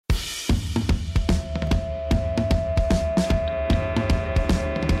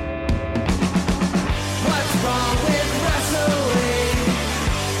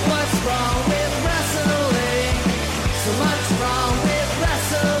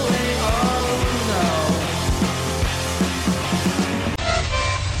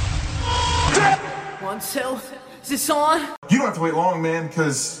tell. Is this on? You don't have to wait long, man,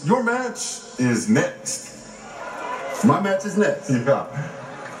 because your match is next. My match is next. Yeah.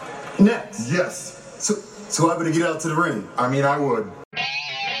 Next. Yes. So I better get out to the ring. I mean, I would.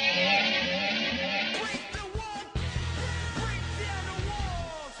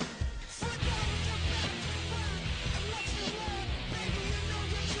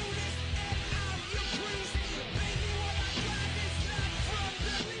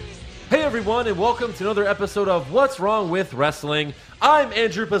 Hey everyone, and welcome to another episode of What's Wrong with Wrestling. I'm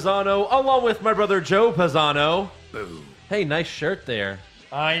Andrew Pisano, along with my brother Joe Pisano. Boom. Hey, nice shirt there.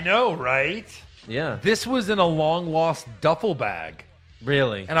 I know, right? Yeah. This was in a long-lost duffel bag.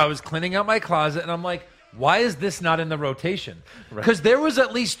 Really? And I was cleaning out my closet, and I'm like, why is this not in the rotation? Because there was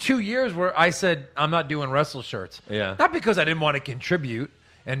at least 2 years where I said, I'm not doing wrestle shirts. Yeah. Not because I didn't want to contribute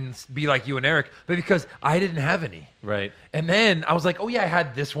and be like you and Eric, but because I didn't have any. Right. And then I was like, oh yeah, I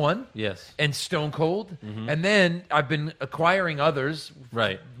had this one. Yes. And Stone Cold. And then I've been acquiring others.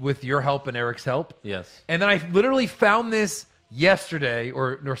 Right. With your help and Eric's help. Yes. And then I literally found this yesterday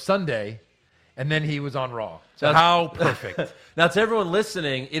or Sunday, and then he was on Raw. So how perfect. Now, to everyone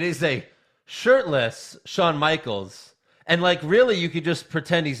listening, it is a shirtless Shawn Michaels. And, like, really, you could just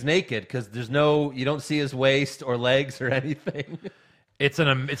pretend he's naked because you don't see his waist or legs or anything. It's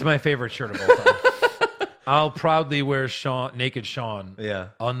my favorite shirt of all time. I'll proudly wear naked Shawn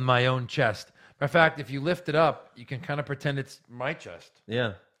on my own chest. Matter of fact, if you lift it up, you can kind of pretend it's my chest.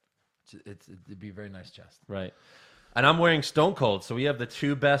 Yeah. It'd be a very nice chest. Right. And I'm wearing Stone Cold, so we have the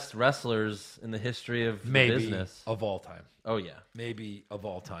two best wrestlers in the history of the business. Of all time. Oh, yeah. Maybe of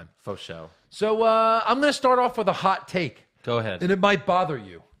all time. Faux show. So I'm going to start off with a hot take. Go ahead. And it might bother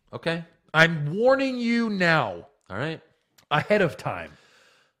you. Okay. I'm warning you now. All right. Ahead of time.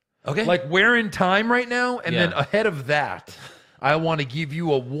 Okay. Like we're in time right now, and then ahead of that, I want to give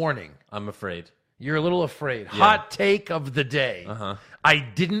you a warning. I'm afraid. You're a little afraid. Yeah. Hot take of the day. Uh-huh. I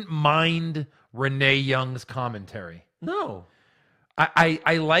didn't mind Renee Young's commentary. No.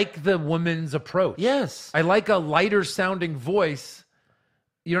 I like the woman's approach. Yes. I like a lighter sounding voice.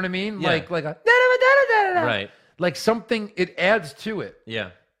 You know what I mean? Yeah. Like a da-da-da-da-da-da. Right. Like something, it adds to it.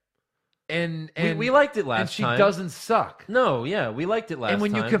 Yeah. And we liked it last time. And she doesn't suck. No, yeah, we liked it last time. And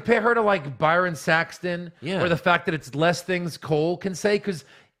when you compare her to like Byron Saxton, or the fact that it's less things Cole can say, because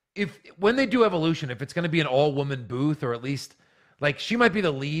when they do Evolution, if it's going to be an all-woman booth, or at least like she might be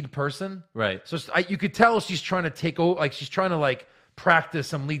the lead person, right? So you could tell she's trying to take over, like she's trying to like practice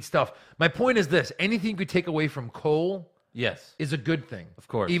some lead stuff. My point is this: anything you could take away from Cole, is a good thing, of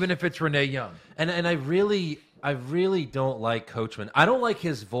course, even if it's Renee Young. And I really don't like Coachman. I don't like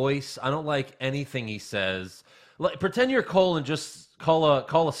his voice. I don't like anything he says. Pretend you're Cole and just call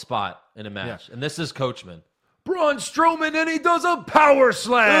a spot in a match. Yeah. And this is Coachman. Braun Strowman, and he does a power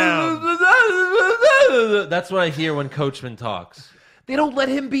slam. That's what I hear when Coachman talks. They don't let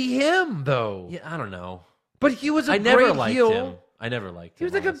him be him, though. Yeah, I don't know. But he was I great never liked heel. him. I never liked him. He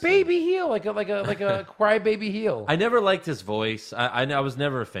was like honestly. A baby heel, like a crybaby heel. I never liked his voice. I was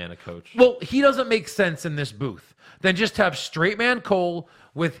never a fan of Coach. Well, he doesn't make sense in this booth. Then just have straight man Cole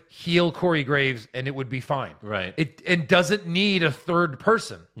with heel Corey Graves, and it would be fine. Right. It doesn't need a third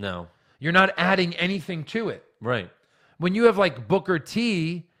person. No. You're not adding anything to it. Right. When you have like Booker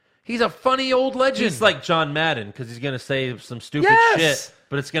T, he's a funny old legend. He's like John Madden because he's going to say some stupid shit.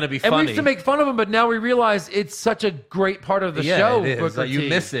 But it's going to be funny. And we used to make fun of him, but now we realize it's such a great part of the show. It is. Booker T. You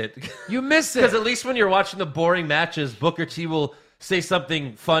miss it. You miss it. Because at least when you're watching the boring matches, Booker T will say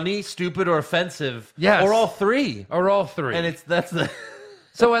something funny, stupid, or offensive. Yes. Or all three. And that's the...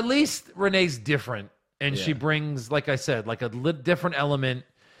 So at least Renee's different. And she brings, like I said, like a different element.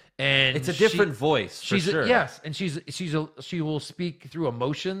 And it's a different voice, for sure. Yes. And she will speak through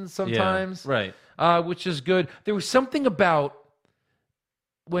emotions sometimes. Yeah, right. Which is good. There was something about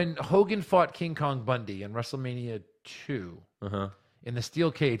when Hogan fought King Kong Bundy in WrestleMania 2 in the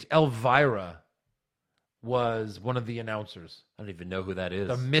steel cage, Elvira was one of the announcers. I don't even know who that is.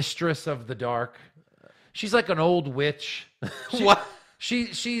 The Mistress of the Dark. She's like an old witch. What? She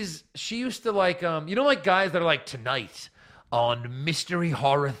used to like like guys that are like, tonight on Mystery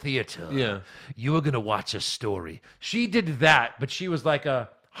Horror Theater. You are gonna watch a story. She did that, but she was like a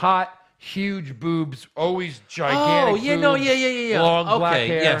hot, huge boobs, always gigantic. Oh, yeah, boobs, yeah. Long black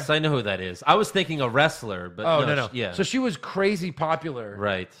hair. Yes, I know who that is. I was thinking a wrestler, but no. Yeah. So she was crazy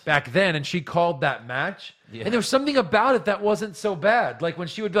popular back then, and she called that match. Yeah. And there was something about it that wasn't so bad. Like when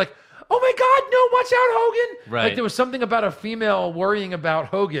she would be like, oh my God, no, watch out, Hogan. Right. Like there was something about a female worrying about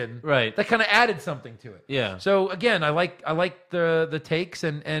Hogan that kind of added something to it. Yeah. So again, I like the takes,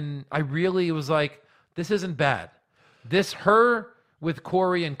 and I really was like, this isn't bad. Her with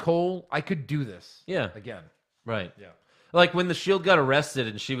Corey and Cole, I could do this. Yeah. Again. Right. Yeah. Like when the Shield got arrested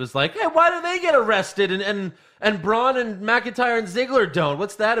and she was like, hey, why do they get arrested and Braun and McIntyre and Ziggler don't?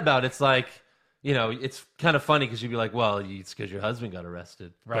 What's that about? It's like, you know, it's kind of funny because you'd be like, well, it's because your husband got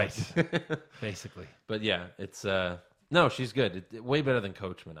arrested. Right. Basically. But yeah, it's, no, she's good. Way better than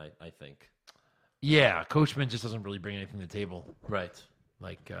Coachman, I think. Yeah. Coachman just doesn't really bring anything to the table. Right.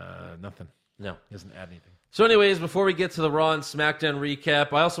 Like, nothing. No. He doesn't add anything. So anyways, before we get to the Raw and SmackDown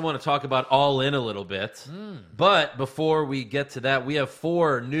recap, I also want to talk about All In a little bit. But before we get to that, we have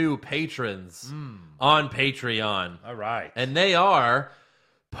 4 new patrons on Patreon. All right. And they are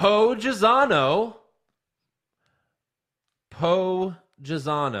Poe Gisano,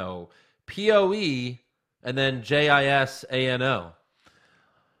 P-O-E, and then J-I-S-A-N-O.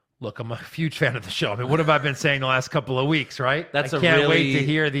 Look, I'm a huge fan of the show. I mean, what have I been saying the last couple of weeks, right? I can't wait to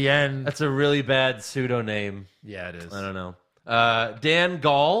hear the end. That's a really bad pseudonym. Yeah, it is. I don't know. Dan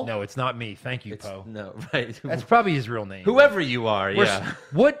Gall. No, it's not me. Thank you, Poe. No, right. That's probably his real name. Whoever you are, yeah.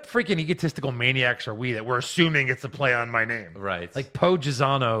 What freaking egotistical maniacs are we that we're assuming it's a play on my name? Right. Like Poe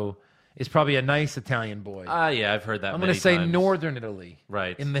Gisano is probably a nice Italian boy. Yeah, I've heard that. I'm going to say northern Italy.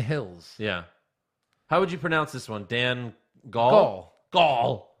 Right. In the hills. Yeah. How would you pronounce this one? Dan Gall?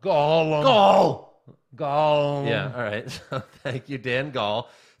 Gall. Yeah, all right. So thank you, Dan Gall.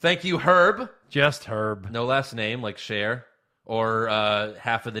 Thank you, Herb. Just Herb. No last name, like Cher or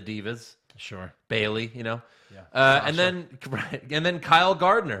half of the Divas. Sure. Bailey, you know. Yeah. And then Kyle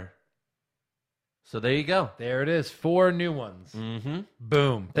Gardner. So there you go. There it is. 4 new ones. Mm-hmm.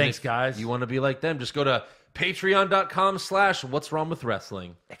 Boom. Thanks, guys. You want to be like them, just go to patreon.com/what's wrong with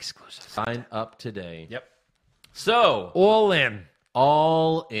wrestling. Exclusive. Sign up today. Yep. So All in.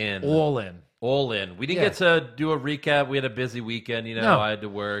 All in. All in. All in. We didn't get to do a recap. We had a busy weekend. You know, No. I had to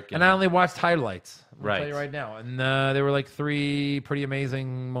work. And I only watched highlights. I'll Right. tell you right now. And there were like 3 pretty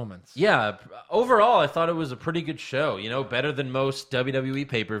amazing moments. Yeah. Overall, I thought it was a pretty good show. You know, better than most WWE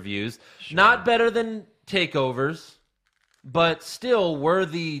pay-per-views. Sure. Not better than takeovers, but still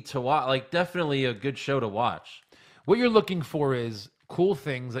worthy to watch. Like, definitely a good show to watch. What you're looking for is cool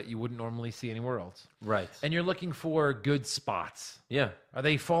things that you wouldn't normally see anywhere else. Right. And you're looking for good spots. Yeah. Are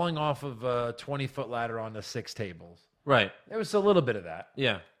they falling off of a 20-foot ladder onto 6 tables? Right. There was a little bit of that.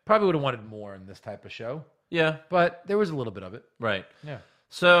 Yeah. Probably would have wanted more in this type of show, Yeah. but there was a little bit of it. Right. Yeah.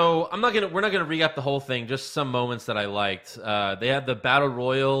 So we're not gonna recap the whole thing. Just some moments that I liked. They had the Battle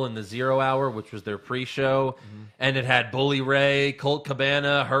Royal in the 0 hour, which was their pre-show, and it had Bully Ray, Colt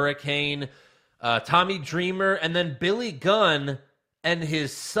Cabana, Hurricane, Tommy Dreamer, and then Billy Gunn and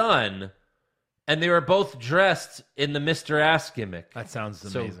his son, and they were both dressed in the Mr. Ass gimmick. That sounds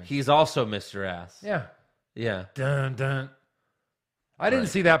So amazing. he's also Mr. Ass. Yeah. Yeah. Dun, dun. I didn't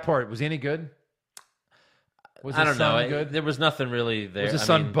see that part. Was he any good? Was I his don't know. son good? There was nothing really there. Was his I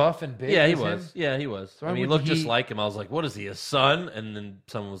son mean, buff and big? Yeah, he as was. him? Yeah, he was. So I why mean, he wouldn't looked just he- like him. I was like, what is he, a son? And then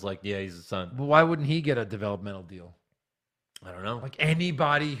someone was like, yeah, he's a son. But why wouldn't he get a developmental deal? I don't know. Like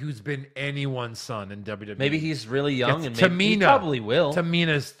anybody who's been anyone's son in WWE. Maybe he's really young, and Tamina. maybe he probably will.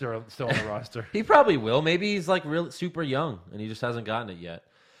 Tamina's still on the roster. He probably will. Maybe he's like really super young, and he just hasn't gotten it yet.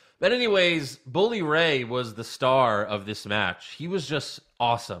 But anyways, Bully Ray was the star of this match. He was just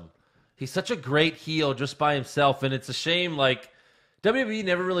awesome. He's such a great heel just by himself, and it's a shame, like, WWE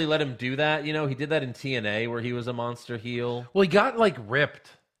never really let him do that. You know, he did that in TNA where he was a monster heel. Well, he got like ripped.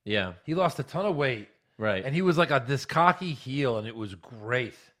 Yeah, He lost a ton of weight. right. And he was like this cocky heel, and it was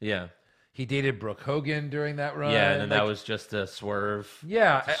great. Yeah. He dated Brooke Hogan during that run. Yeah, and then that Like, was just a swerve.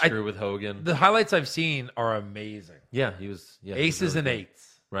 yeah. To screw with Hogan. The highlights I've seen are amazing. Yeah, he was. Yeah, he was Aces really and good. 8s.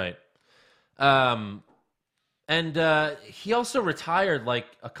 Right. And he also retired like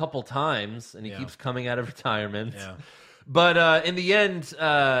a couple times, and he Yeah. keeps coming out of retirement. Yeah. But in the end,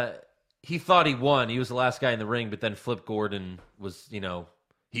 he thought he won. He was the last guy in the ring, but then Flip Gordon was, you know,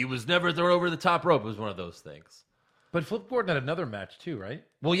 he was never thrown over the top rope. It was one of those things. But Flip Gordon had another match too, right?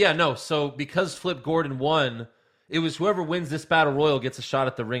 Well, yeah, no. So because Flip Gordon won, it was whoever wins this Battle Royal gets a shot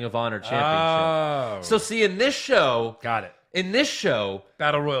at the Ring of Honor championship. Oh. So see, in this show, Got it.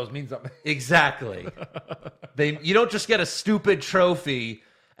 Battle Royals mean something. exactly. You don't just get a stupid trophy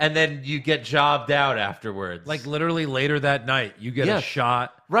and then you get jobbed out afterwards. Like literally later that night, you get Yeah. a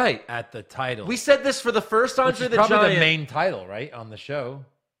shot right. at the title. We said this for the first which Andre is the probably Giant. the main title, right, on the show.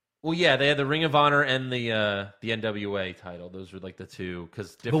 Well, yeah, they had the Ring of Honor and the NWA title. Those were like the two.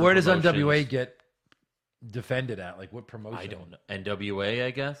 But where does NWA get defended at? Like what promotion? I don't know. NWA,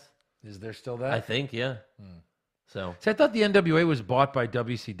 I guess. Is there still that? I think, yeah. So See, I thought the NWA was bought by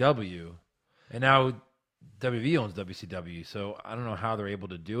WCW, and now WWE owns WCW. So I don't know how they're able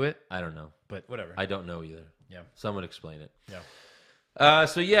to do it, I don't know. but whatever. I don't know either. Yeah. Someone explain it. Yeah.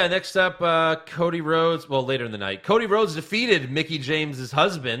 Next up, Cody Rhodes. Well, later in the night, Cody Rhodes defeated Mickie James'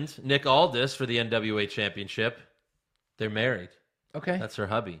 husband, Nick Aldis, for the NWA Championship. They're married. Okay. That's her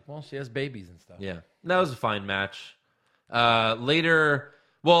hubby. Well, she has babies and stuff. Yeah. That was a fine match. So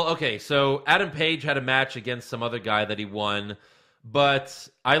Adam Page had a match against some other guy that he won, but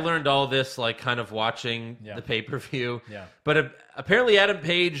I learned all this kind of watching the pay-per-view. Yeah. But apparently Adam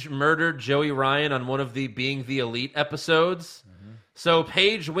Page murdered Joey Ryan on one of the Being the Elite episodes. Mm-hmm. So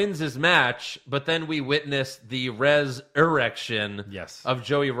Page wins his match, but then we witnessed the resurrection of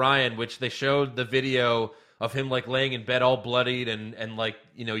Joey Ryan, which they showed the video of him laying in bed all bloodied and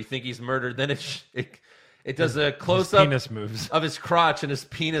you think he's murdered. Then it does a close-up penis moves of his crotch and his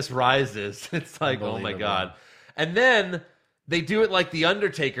penis rises. It's like, oh my God. And then they do it like the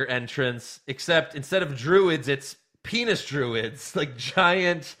Undertaker entrance, except instead of druids, it's penis druids,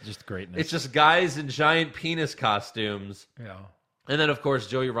 giant. Just greatness. It's just guys in giant penis costumes. Yeah. And then of course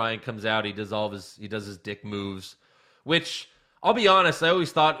Joey Ryan comes out. He does his dick moves, which I'll be honest, I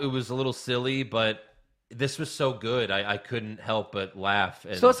always thought it was a little silly, but this was so good, I couldn't help but laugh.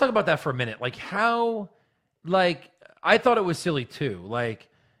 So let's talk about that for a minute. I thought it was silly too.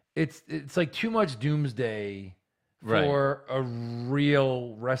 It's too much doomsday for a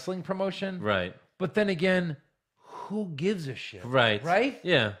real wrestling promotion. Right. But then again, who gives a shit? Right. Right?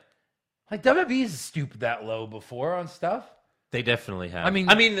 Yeah. WWE's stooped that low before on stuff. They definitely have. I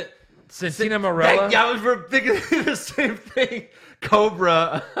mean, Santina Marella. Marella. Yeah, I was thinking the same thing.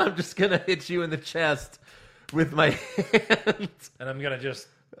 Cobra, I'm just going to hit you in the chest with my hand. And I'm going to just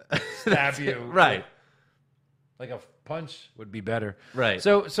stab you. Right. Like a punch would be better. Right.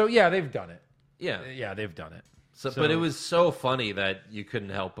 So yeah, they've done it. Yeah. Yeah, they've done it. But it was so funny that you couldn't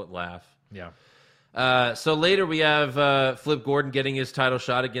help but laugh. Yeah. So later we have Flip Gordon getting his title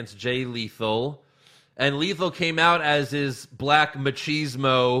shot against Jay Lethal. And Lethal came out as his black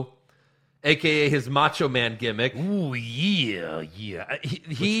machismo, a.k.a. his Macho Man gimmick. Ooh, yeah.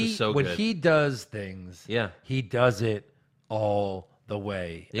 He was so when good. he does things, he does it all the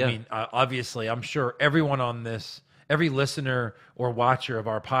way. Yeah. I mean, obviously, I'm sure everyone on this, every listener or watcher of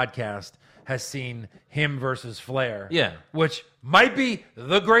our podcast has seen him versus Flair. Yeah. Which might be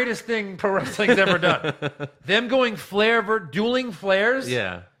the greatest thing pro wrestling's ever done. Them going dueling Flairs.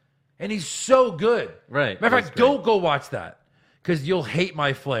 Yeah. And he's so good. Right. Matter of fact, go watch that. Because you'll hate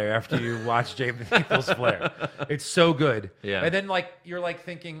my Flair after you watch James Lethal's Flair. It's so good. Yeah. And then you're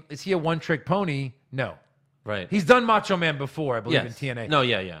thinking, is he a one-trick pony? No. Right. He's done Macho Man before, I believe, in TNA. No,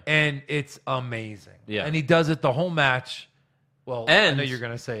 yeah. And it's amazing. Yeah. And he does it the whole match. Well, I And- know you're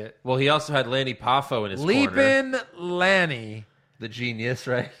going to say it. Well, he also had Lanny Poffo in his corner. Leapin' Lanny, The genius,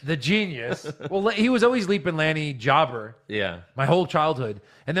 right? the genius. Well, he was always Leapin' Lanny jobber Yeah. my whole childhood.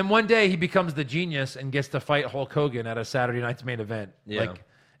 And then one day he becomes the genius and gets to fight Hulk Hogan at a Saturday night's main event. Yeah.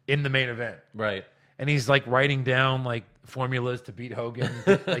 In the main event. Right. And he's writing down formulas to beat Hogan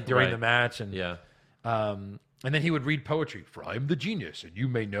during Right. the match. And Yeah. and then he would read poetry. For I am the genius, and you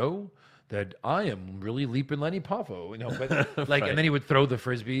may know that I am really Leapin' Lenny Poffo. But Right. and then he would throw the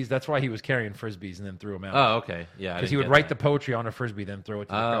frisbees. That's why he was carrying frisbees and then threw them out. Oh, okay. Yeah. Because he would write the poetry on a frisbee, then throw it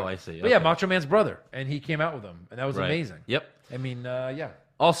to the crowd. I see. But yeah, Okay. Macho Man's brother, and he came out with them, and that was Right. amazing. Yep. I mean, yeah.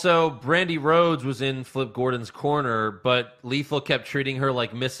 Also, Brandy Rhodes was in Flip Gordon's corner, but Lethal kept treating her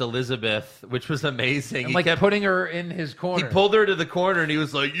like Miss Elizabeth, which was amazing. And He kept putting her in his corner. He pulled her to the corner, and he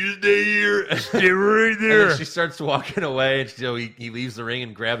was like, "You stay here, Stay right And there. then she starts walking away, and he leaves the ring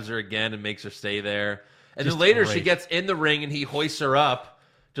and grabs her again and makes her stay there. And Just then later great. she gets in the ring, and he hoists her up,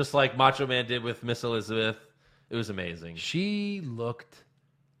 just like Macho Man did with Miss Elizabeth. It was amazing. She looked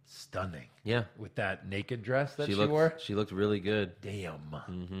stunning. Yeah. With that naked dress that she looked, wore. She looked really good. Damn.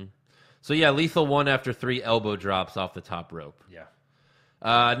 So yeah, Lethal won after 3 elbow drops off the top rope.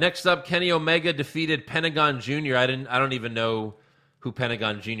 Yeah. Next up, Kenny Omega defeated Pentagon Jr. I don't even know who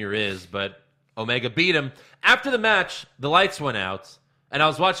Pentagon Jr. is, but Omega beat him. After the match, the lights went out, and I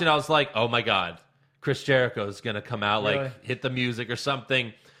was watching. I was like, "Oh my God, Chris Jericho's gonna come out, Really? hit the music or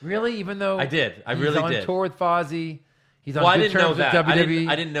something." Really? Even though I did. I he's really on did. tour with Fozzy. He's on Well, I good didn't know terms that. with WWE.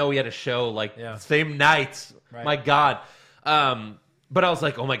 I didn't know he had a show Yeah. same night. Right. My God. But I was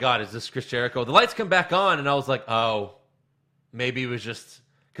like, "Oh my God, is this Chris Jericho?" The lights come back on, and I was like, "Oh, maybe it was just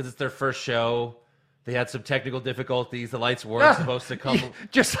because it's their first show. They had some technical difficulties. The lights weren't supposed to come."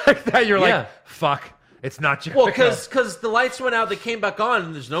 Just like that, you're Yeah. like, fuck, it's not Jericho. Well, because the lights went out, they came back on,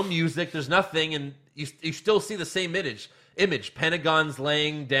 and there's no music, there's nothing, and you still see the same image. Pentagon's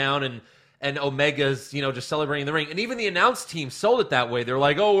laying down, and Omega's just celebrating the ring, and even the announce team sold it that way. They're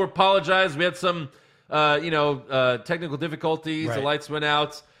like, "Oh, we apologize, we had some technical difficulties, Right. the lights went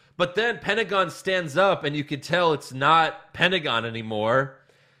out." But then Pentagon stands up, and you could tell it's not Pentagon anymore.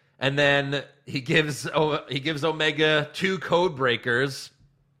 And then he gives Omega 2 code breakers,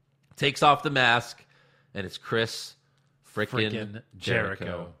 takes off the mask, and it's Chris frickin'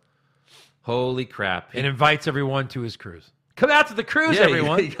 Jericho. Holy crap. And invites everyone to his cruise. Come out to the cruise,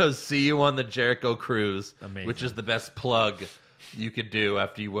 everyone. He goes, see you on the Jericho cruise. Amazing. Which is the best plug you could do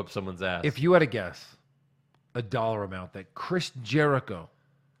after you whoop someone's ass. If you had to guess a dollar amount that Chris Jericho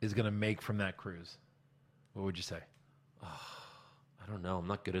is going to make from that cruise, what would you say? I don't know. I'm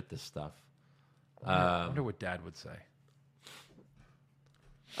not good at this stuff. I wonder what Dad would say.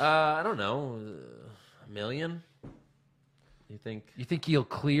 I don't know. $1 million? You think? You think he'll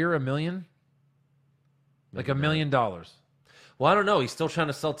clear $1 million? Like $1 million? Well, I don't know. He's still trying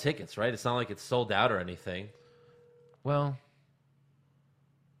to sell tickets, right? It's not like it's sold out or anything. Well,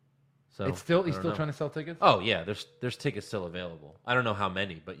 So he's still know. trying to sell tickets. Oh yeah, there's tickets still available. I don't know how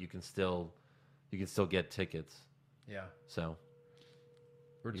many, but you can still get tickets. Yeah, So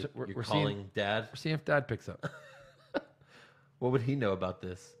we're you're seeing, calling Dad. we're seeing if Dad picks up. What would he know about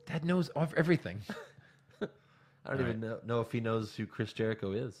this? Dad knows everything. I don't even know if he knows who Chris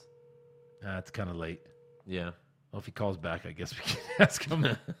Jericho is. It's kind of late. Yeah. Well, if he calls back, I guess we can ask him.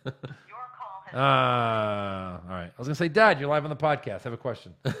 Your call has All right. I was gonna say, Dad, you're live on the podcast. I have a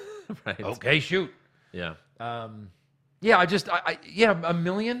question. Right. Okay, shoot. Yeah. Yeah, I $1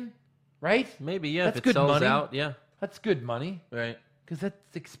 million, right? Maybe, yeah. That's if it good sells money. out, yeah. That's good money Right. because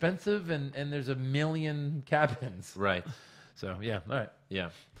that's expensive, and there's 1 million cabins. Right. So yeah, all right. Yeah.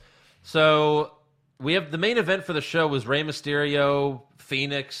 So we have the main event for the show was Rey Mysterio,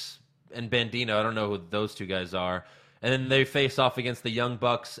 Phoenix, and Bandito. I don't know who those two guys are. And then they face off against the Young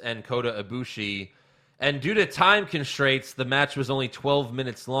Bucks and Kota Ibushi. And due to time constraints, the match was only 12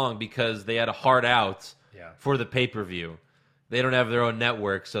 minutes long because they had a hard out for the pay-per-view. They don't have their own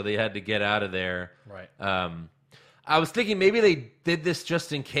network, so they had to get out of there. Right. I was thinking maybe they did this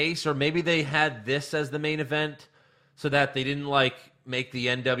just in case, or maybe they had this as the main event so that they didn't like make the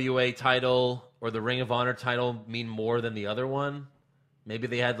NWA title or the Ring of Honor title mean more than the other one. Maybe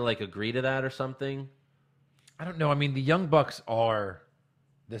they had to like agree to that or something. I don't know. I mean, the Young Bucks are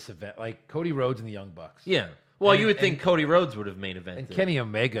this event, like Cody Rhodes and the Young Bucks. Yeah. Well, you would think Cody Rhodes would have main evented. And Kenny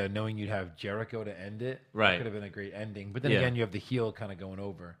Omega, knowing you'd have Jericho to end it, Right. could have been a great ending. But then Yeah. again, you have the heel kind of going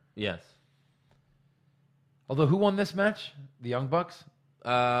over. Yes. Although, who won this match? The Young Bucks?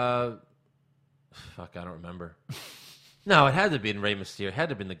 Fuck, I don't remember. No, it had to be in Rey Mysterio. It had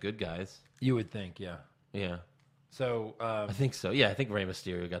to have been the good guys. You would think, yeah. Yeah. So, I think so. Yeah, I think Rey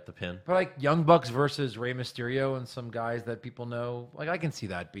Mysterio got the pin. but like Young Bucks versus Rey Mysterio and some guys that people know, like I can see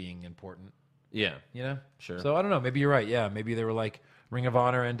that being important. Yeah. You know? Sure. So I don't know. Maybe you're right. Yeah. Maybe they were like Ring of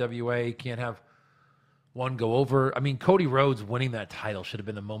Honor, NWA, can't have one go over. I mean, Cody Rhodes winning that title should have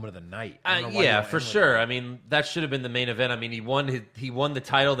been the moment of the night. I don't know why Yeah, they for went with sure. I mean, that should have been the main event. I mean, he won the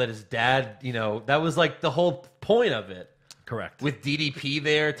title that his dad, that was like the whole point of it. that. Correct. With DDP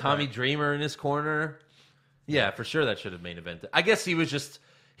there, Tommy Dreamer in his corner. Yeah, for sure that should have main evented. I guess he was just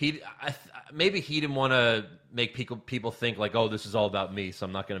maybe he didn't want to make people think like, oh, this is all about me, so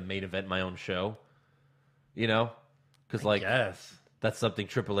I'm not going to main event my own show. Because like yes. that's something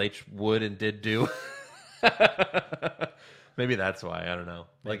Triple H would and did do. Maybe that's why. I don't know.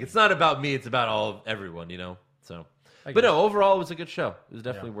 Like it's not about me; it's about everyone. So, but no, overall, it was a good show. It was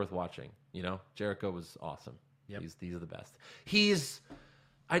definitely worth watching. Jericho was awesome. Yep. These are the best.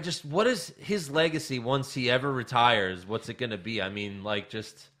 What is his legacy once he ever retires? What's it going to be? I mean,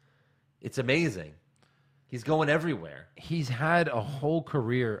 it's amazing. He's going everywhere. He's had a whole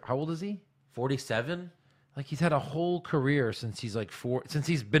career. How old is he? 47? Like he's had a whole career since he's like since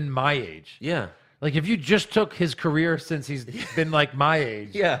he's been my age. Yeah. Like if you just took his career since he's been like my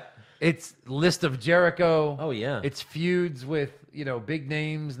age. Yeah. It's list of Jericho. Oh, yeah. It's feuds with, big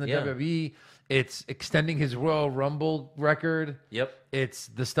names in the Yeah. WWE. It's extending his Royal Rumble record. Yep. It's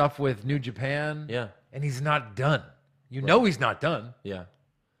the stuff with New Japan. Yeah. And he's not done. You know he's not done. Yeah.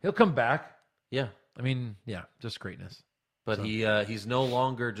 He'll come back. Yeah. I mean, yeah, just greatness. But he's no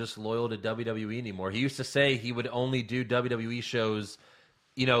longer just loyal to WWE anymore. He used to say he would only do WWE shows,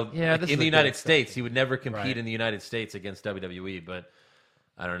 this in is the a United good States. He would never compete Right. in the United States against WWE. But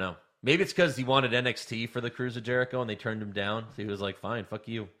I don't know. Maybe it's because he wanted NXT for the Cruise of Jericho and they turned him down. So he was like, fine, fuck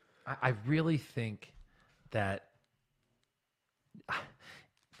you. I really think that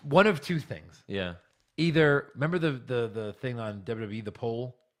one of two things. Yeah. Either, remember the thing on WWE, the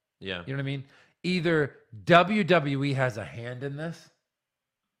poll? Yeah. You know what I mean? Either WWE has a hand in this.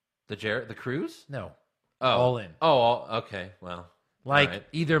 The Cruise? No. Oh. All in. Oh, okay. Well. Like All right.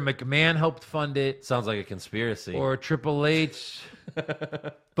 either McMahon helped fund it Sounds like a conspiracy. or Triple H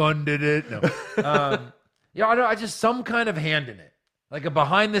funded it. No. Yeah, I know. I just some kind of hand in it, like a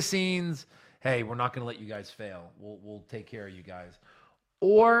behind the scenes. Hey, we're not going to let you guys fail. We'll take care of you guys.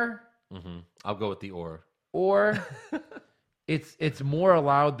 Or I'll go with the or. it's more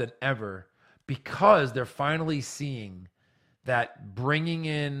allowed than ever because they're finally seeing that bringing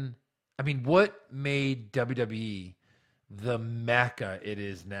in. I mean, what made WWE the mecca it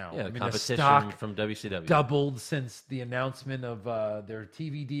is now? Yeah, I mean, the competition stock from WCW. doubled since the announcement of their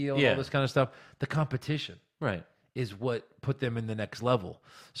TV deal and all this kind of stuff. The competition Right. is what put them in the next level.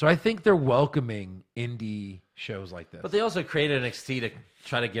 So I think they're welcoming indie shows like this. But they also created NXT to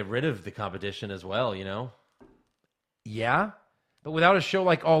try to get rid of the competition as well, you know? Yeah, but without a show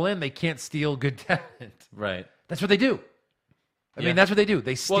like All In, they can't steal good talent. Right. That's what they do. I mean, that's what they do.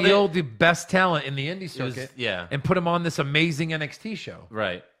 They steal the best talent in the indie circuit and put them on this amazing NXT show.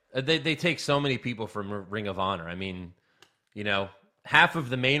 Right. They take so many people from Ring of Honor. I mean, you know, half of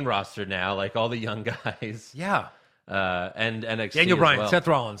the main roster now, like all the young guys. Yeah. And NXT Daniel as Bryan, well. Seth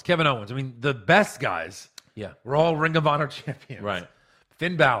Rollins, Kevin Owens. I mean, the best guys Yeah. were all Ring of Honor champions. Right.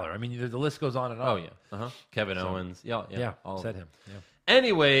 Finn Balor. I mean, the list goes on and on. Oh, yeah. Kevin Owens. Yeah. Yeah, all of said them. him. Yeah.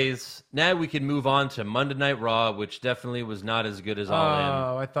 Anyways, now we can move on to Monday Night Raw, which definitely was not as good as All In.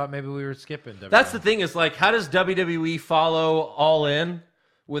 Oh, I thought maybe we were skipping. That's the thing is like, how does WWE follow All In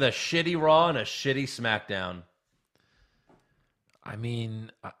with a shitty Raw and a shitty SmackDown? I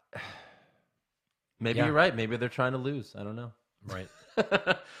mean, Maybe Yeah. you're right. Maybe they're trying to lose. I don't know. right.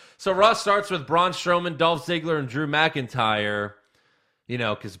 So Raw starts with Braun Strowman, Dolph Ziggler, and Drew McIntyre, you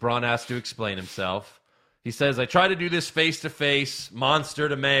know, because Braun has to explain himself. He says, I tried to do this face-to-face, monster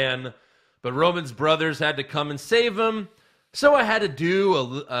to man, but Roman's brothers had to come and save him, so I had to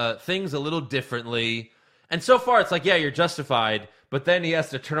do things a little differently. And so far, it's like, yeah, you're justified, but then he has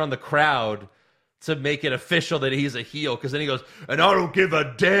to turn on the crowd to make it official that he's a heel, because then he goes, and I don't give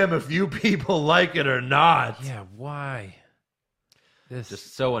a damn if you people like it or not. Yeah, why? This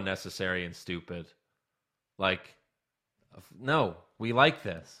Just so unnecessary and stupid. Like, no, we like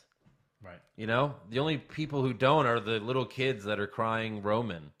this. right. You know, the only people who don't are the little kids that are crying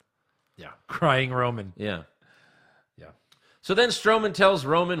Roman. Yeah, crying Roman. Yeah. Yeah. So then Strowman tells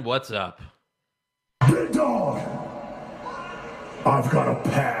Roman what's up. Big dog, I've got a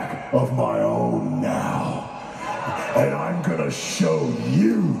pack of my own now. And I'm gonna show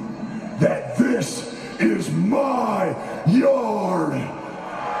you that this is my yard.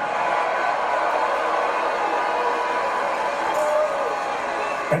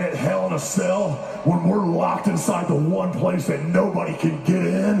 And at Hell in a Cell, when we're locked inside the one place that nobody can get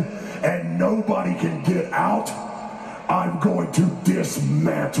in and nobody can get out, I'm going to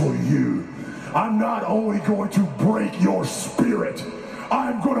dismantle you. I'm not only going to break your spirit,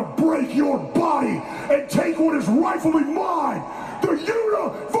 I'm going to break your body and take what is rightfully mine, the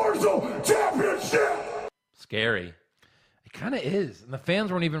Universal Championship. Scary. It kind of is. And the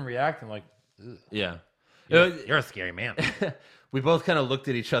fans weren't even reacting like, ugh. Yeah. You're a scary man. We both kind of looked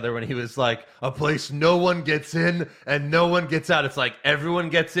at each other when he was like, a place no one gets in and no one gets out. It's like everyone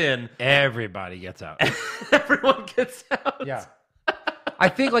gets in. Everybody gets out. Everyone gets out. Yeah. I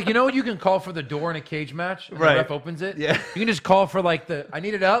think, like, you know, you can call for the door in a cage match. And Right. The ref opens it. Yeah. You can just call for, like, I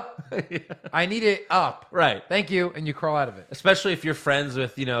need it up. I need it up. Right. Thank you. And you crawl out of it. Especially if you're friends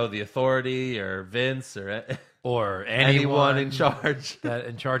with, you know, the authority or Vince or Or anyone in charge. that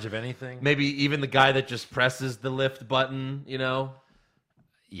in charge of anything. Maybe even the guy that just presses the lift button, you know?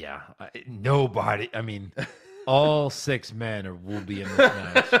 Yeah. Nobody. I mean, all 6 men will be in this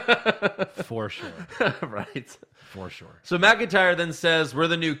match. For sure. Right. For sure. So McIntyre then says, we're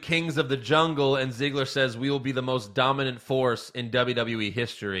the new kings of the jungle, and Ziggler says, we will be the most dominant force in WWE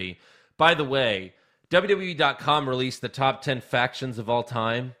history. By the way, WWE.com released the top 10 factions of all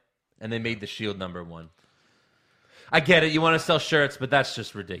time, and they made the Shield number 1. I get it, you want to sell shirts, but that's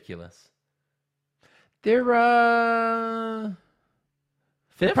just ridiculous. They're probably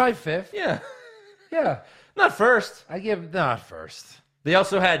 5th. Yeah. Yeah. Not first. I give not first. They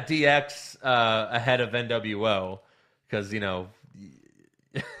also had DX ahead of NWO, because, you know,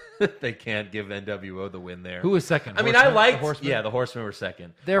 they can't give NWO the win there. Who was second? I mean, I Horsemen? liked... The Horsemen? Yeah, the Horsemen were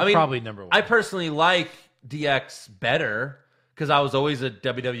second. They're I mean, probably number 1. I personally like DX better, because I was always a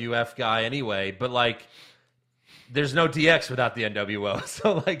WWF guy anyway, but, like, there's no DX without the NWO,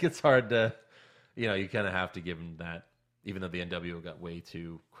 so, like, it's hard to... You know, you kind of have to give him that, even though the NWO got way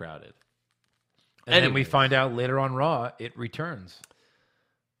too crowded. And then we Anyways. find out later on Raw, it returns.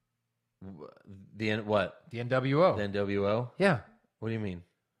 What? The NWO. The NWO? Yeah. What do you mean?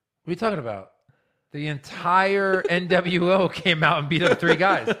 What are you talking about? The entire NWO came out and beat up 3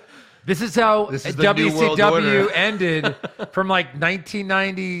 guys. This is how This is the New World WCW Order. ended from like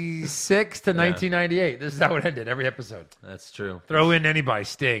 1996 to 1998. This is how it ended every episode. That's true. Throw in anybody,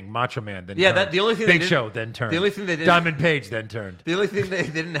 Sting, Macho Man, then Yeah, turned. the only thing they Big didn't- Show, then turned. the only thing they didn't- Diamond Page, then turned. The only thing they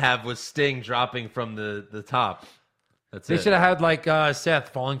didn't have was Sting dropping from the top. That's They it. should have had like Seth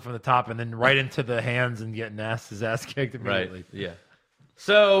falling from the top and then right into the hands and getting his ass kicked immediately. Right. Yeah.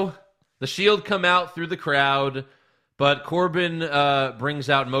 So the Shield come out through the crowd, but Corbin brings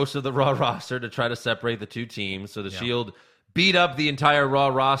out most of the Raw roster to try to separate the 2 teams. So the Shield beat up the entire Raw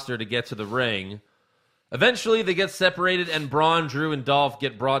roster to get to the ring. Eventually, they get separated, and Braun, Drew, and Dolph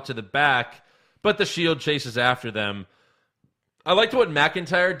get brought to the back, but the Shield chases after them. I liked what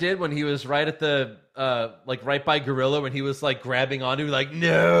McIntyre did when he was right at the right by Gorilla when he was like grabbing onto, like,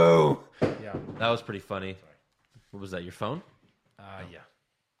 no. Yeah. That was pretty funny. What was that? Your phone?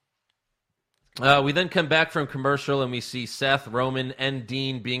 Yeah. We then come back from commercial and we see Seth, Roman, and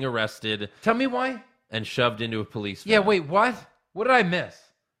Dean being arrested Tell me why. and shoved into a police van. Yeah, wait, what? What did I miss?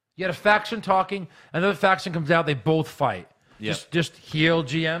 You had a faction talking, another faction comes out, they both fight. Yep. Just heel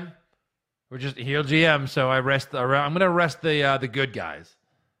GM? Or just heel GM, so I'm going to arrest the good guys.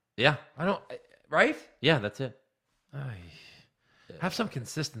 Yeah. I don't, right? Yeah, that's it. Have some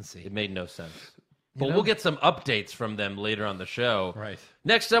consistency. It made no sense. But know? we'll get some updates from them later on the show. Right.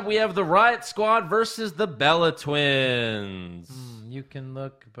 Next up, we have the Riot Squad versus the Bella Twins. You can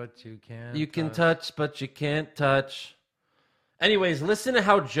look, but you can't. You can touch, but you can't touch. Anyways, listen to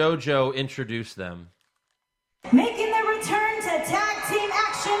how JoJo introduced them. Making their return to tag team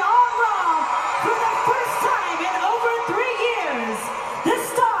action on Raw for the first time in over 3 years. The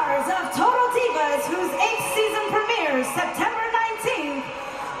stars of Total Divas, whose 8th season premieres September 19th.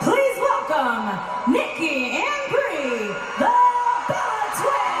 Please welcome Nikki and Brie, the Bella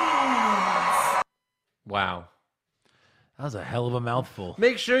Twins. Wow. That was a hell of a mouthful.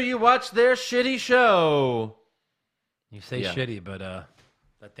 Make sure you watch their shitty show. You say Yeah. shitty, but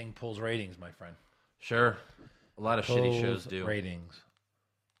that thing pulls ratings, my friend. Sure. A lot of shitty shows Pulls do. ratings.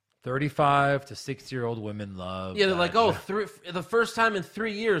 35 to 60-year-old women love. Yeah, they're that like, show. the first time in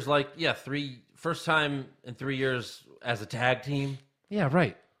 3 years, first time in 3 years as a tag team. Yeah,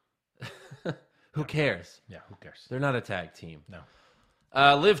 right. Who cares? Yeah, who cares? They're not a tag team.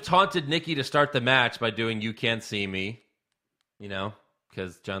 No. Liv taunted Nikki to start the match by doing "You Can't See Me,"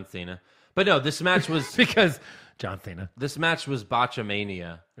 because John Cena. But no, this match was Because John Cena. this match was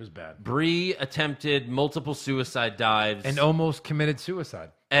botchamania. It was bad. Brie attempted multiple suicide dives, And almost committed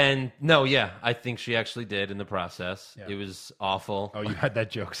suicide. and no, yeah, I think she actually did in the process. Yeah. It was awful. Oh, you had that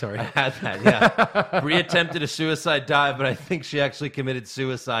joke. Sorry. Had that, yeah. Brie attempted a suicide dive, but I think she actually committed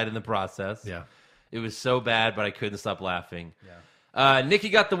suicide in the process. Yeah. It was so bad, but I couldn't stop laughing. Yeah. Nikki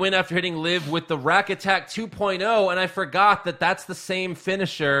got the win after hitting Liv with the Rack Attack 2.0, and I forgot that that's the same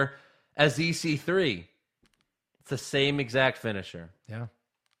finisher as EC3. It's the same exact finisher. Yeah.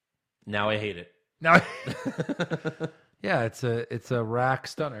 Now I hate it. Now, yeah, it's a rack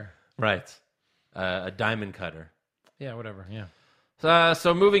stunner. Right. A diamond cutter. Yeah, whatever. Yeah.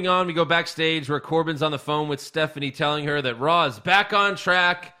 So moving on, we go backstage where Corbin's on the phone with Stephanie telling her that Raw is back on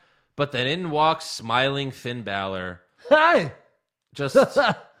track, but then in walks smiling Finn Balor. Hi. Just,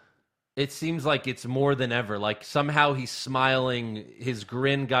 it seems like it's more than ever. Like somehow he's smiling, his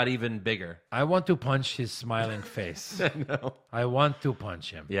grin got even bigger. I want to punch his smiling face. No. I want to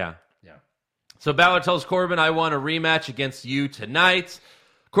punch him. Yeah. Yeah. So Balor tells Corbin, I want a rematch against you tonight.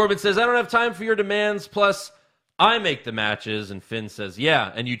 Corbin says, I don't have time for your demands, plus I make the matches. And Finn says,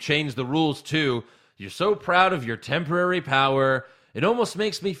 yeah, and you change the rules too. You're so proud of your temporary power. It almost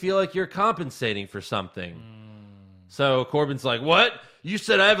makes me feel like you're compensating for something. So Corbin's like, what? You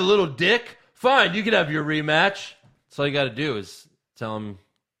said I have a little dick? Fine, you can have your rematch. That's all you got to do is tell him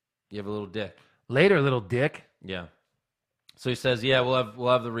you have a little dick. Later, little dick. Yeah. So he says, yeah, we'll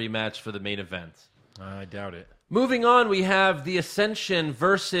have the rematch for the main event. I doubt it. Moving on, we have the Ascension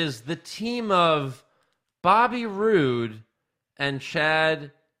versus the team of Bobby Roode and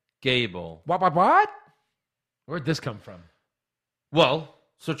Chad Gable. What? Where'd this come from? Well,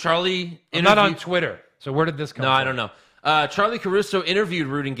 so Charlie I'm not on Twitter. So where did this come No, from? I don't know. Charlie Caruso interviewed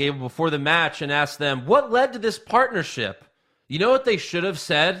Roode and Gable before the match and asked them, what led to this partnership? You know what they should have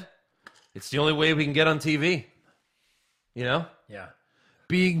said? It's the only way we can get on TV. You know? Yeah.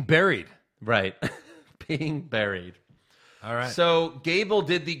 Being buried. Right. Being buried. All right. So Gable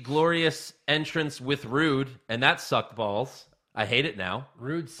did the glorious entrance with Roode, and that sucked balls. I hate it now.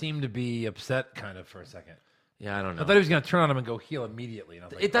 Rude seemed to be upset kind of for a second. Yeah, I don't know. I thought he was going to turn on him and go heel immediately. And I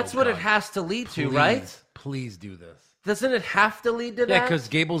was like, That's oh, what God. it has to lead to, Please, right? Please do this. Doesn't it have to lead to Yeah, that? because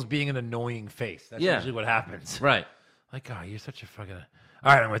Gable's being an annoying face. That's usually what happens. Right. Like, oh, you're such a fucking...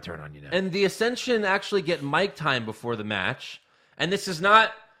 All right, I'm going to turn on you now. And the Ascension actually get mic time before the match. And this is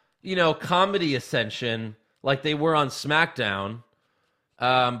not, comedy Ascension like they were on SmackDown.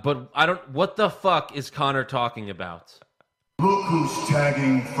 But what the fuck is Connor talking about? Look who's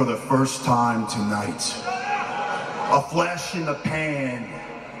tagging for the first time tonight. A flash in the pan.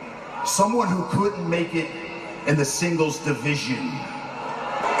 Someone who couldn't make it in the singles division.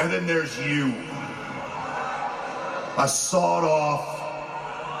 And then there's you. A sawed-off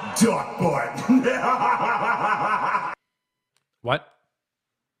duck butt. What?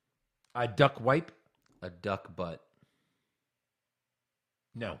 A duck wipe? A duck butt.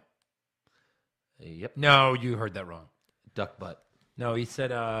 No. Yep. No, you heard that wrong. Duck butt. No, he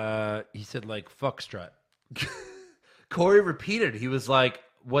said like fuck strut. Corey repeated. He was like,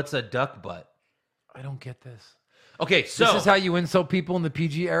 what's a duck butt? I don't get this. Okay, so This is how you insult people in the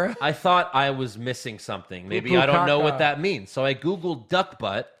PG era? I thought I was missing something. Maybe Poo-poo I don't know caca. what that means. So I Googled duck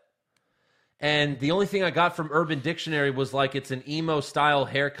butt, and the only thing I got from Urban Dictionary was like it's an emo-style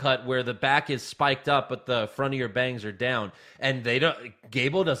haircut where the back is spiked up, but the front of your bangs are down. And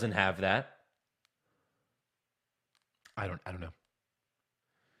Gable doesn't have that. I don't know.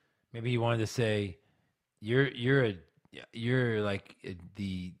 Maybe he wanted to say you're like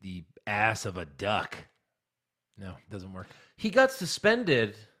the ass of a duck. No, it doesn't work. He got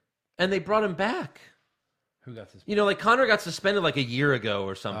suspended, and they brought him back. Who got this? Like Connor got suspended like a year ago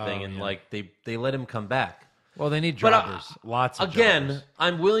or something, and yeah. like they let him come back. Well, they need But, jobbers. Lots of jobbers.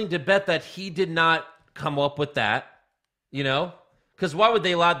 I'm willing to bet that he did not come up with that, Because why would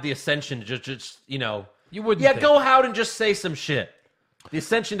they allow the Ascension to just You wouldn't Yeah, think. go out and just say some shit. The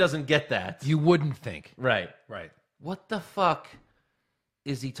Ascension doesn't get that. You wouldn't think. Right. Right. What the fuck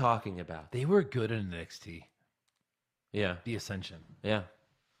is he talking about? They were good in NXT. Yeah. The Ascension. Yeah.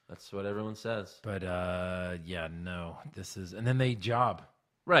 That's what everyone says. But yeah, no. This is and then they job.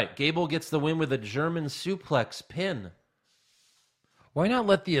 Right. Gable gets the win with a German suplex pin. Why not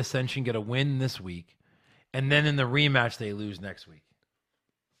let the Ascension get a win this week, and then in the rematch they lose next week?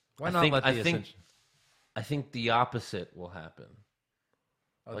 Why not let the Ascension? I think the opposite will happen.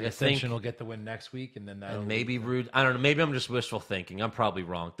 Oh, like, the I think- Ascension will get the win next week, and then that And maybe Rude. I don't know. Maybe I'm just wishful thinking. I'm probably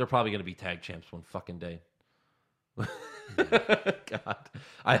wrong. They're probably going to be tag champs one fucking day. God.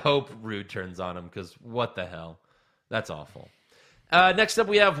 I hope Rude turns on him because what the hell? That's awful. Next up,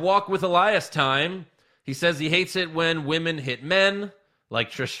 we have Walk with Elias time. He says he hates it when women hit men,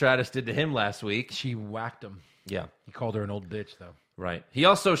 like Trish Stratus did to him last week. She whacked him. Yeah. He called her an old bitch, though. Right. He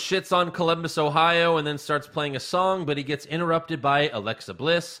also shits on Columbus, Ohio, and then starts playing a song, but he gets interrupted by Alexa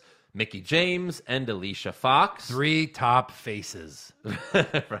Bliss, Mickey James, and Alicia Fox. 3 top faces.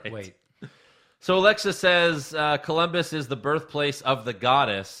 Right. Wait. So Alexa says Columbus is the birthplace of the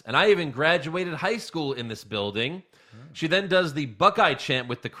goddess, and I even graduated high school in this building. She then does the Buckeye chant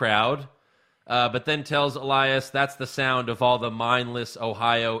with the crowd, but then tells Elias that's the sound of all the mindless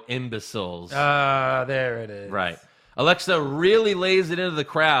Ohio imbeciles. There it is. Right. Alexa really lays it into the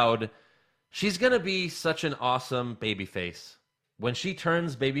crowd. She's going to be such an awesome babyface. When she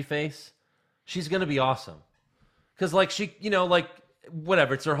turns babyface, she's going to be awesome. Because, like, she,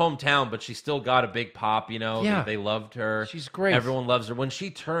 whatever, it's her hometown, but she still got a big pop, Yeah. They loved her. She's great. Everyone loves her. When she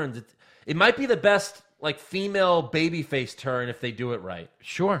turns, it might be the best, like, female babyface turn if they do it right.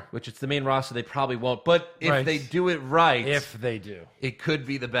 Sure. Which it's the main roster, they probably won't. But if Right. they do it right, If they do. it could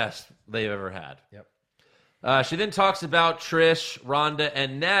be the best they've ever had. Yep. She then talks about Trish, Rhonda,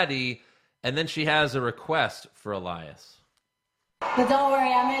 and Natty, and then she has a request for Elias. But don't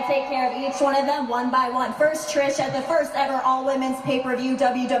worry, I'm going to take care of each one of them one by one. First, Trish at the first ever all-women's pay-per-view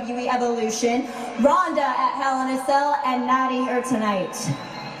WWE Evolution. Rhonda at Hell in a Cell, and Natty here tonight.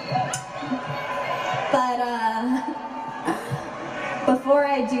 But, before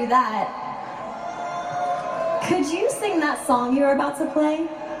I do that, could you sing that song you were about to play?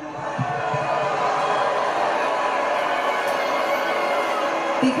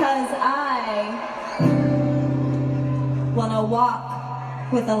 Because I want to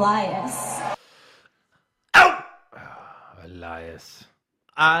walk with Elias. Elias.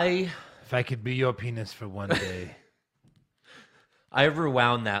 I If I could be your penis for one day.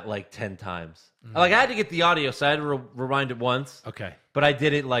 rewound that like 10 times. Like, I had to get the audio, so I had to rewind it once. Okay. But I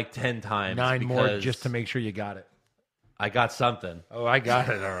did it like 10 times. 9 more because just to make sure you got it. I got something. Oh, I got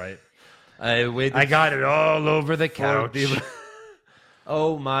it. All right. I got it all over the couch.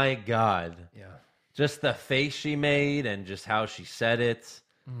 Oh my God. Yeah. Just the face she made and just how she said it.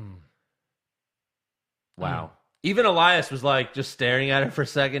 Wow. Even Elias was like just staring at her for a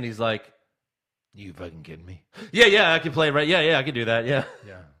second. He's like, You fucking kidding me? yeah, I can play right. Yeah, I can do that. Yeah.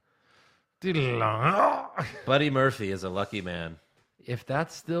 Yeah. Buddy Murphy is a lucky man. If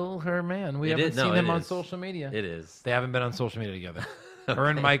that's still her man, we It haven't is. No, seen them it on is. social media. It is. They haven't been on social media together. Her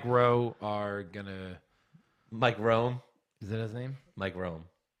and Mike Rowe are gonna. Mike Rome. Is that his name? Mike Rome.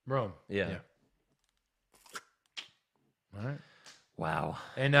 Rome. Yeah. All right. Wow.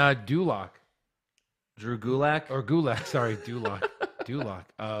 And Dulac. Drew Gulak. Or Gulak, sorry, Dulac. Dulac.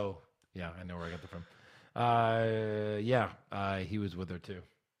 Oh, yeah, I know where I got that from. He was with her too.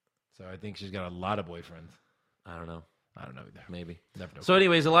 So I think she's got a lot of boyfriends. I don't know. I don't know either. Maybe. Never know. So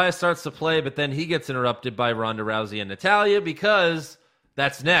anyways, Elias starts to play, but then he gets interrupted by Ronda Rousey and Natalya because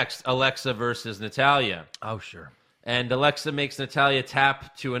that's next. Alexa versus Natalya. Oh, sure. And Alexa makes Natalya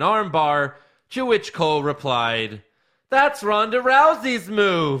tap to an armbar, to which Cole replied, "That's Ronda Rousey's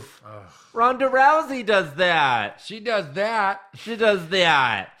move. Ronda Rousey does that. She does that. She does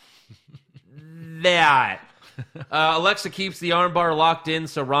that. that." Alexa keeps the armbar locked in,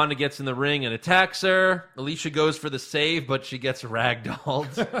 so Ronda gets in the ring and attacks her. Alicia goes for the save, but she gets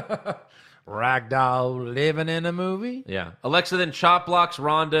ragdolled. Ragdoll living in a movie. Yeah. Alexa then chop blocks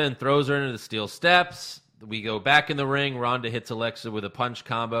Ronda and throws her into the steel steps. We go back in the ring. Ronda hits Alexa with a punch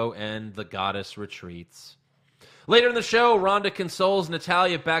combo, and the goddess retreats. Later in the show, Ronda consoles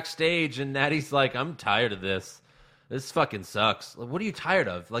Natalya backstage, and Natty's like, "I'm tired of this. This fucking sucks. Like, what are you tired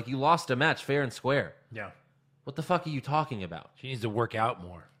of? Like, you lost a match fair and square. Yeah. What the fuck are you talking about?" She needs to work out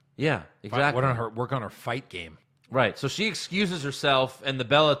more. Yeah, exactly. Work on her fight game. Right. So she excuses herself, and the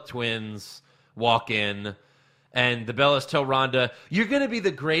Bella twins walk in, and the Bellas tell Ronda, "You're going to be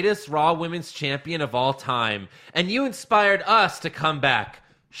the greatest Raw Women's Champion of all time, and you inspired us to come back.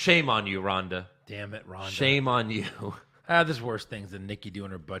 Shame on you, Ronda. Damn it, Ronda. Shame on you." There's worse things than Nikki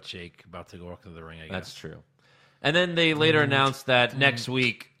doing her butt shake about to go up to the ring, I guess. That's true. And then they later announced that next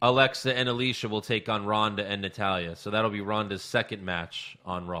week, Alexa and Alicia will take on Ronda and Natalya. So that'll be Ronda's second match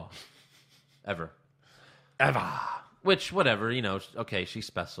on Raw. Ever. Which, whatever, okay, she's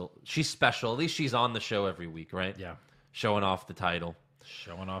special. She's special. At least she's on the show every week, right? Yeah. Showing off the title.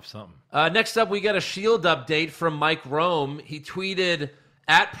 Showing off something. Next up, we got a Shield update from Mike Rome. He tweeted,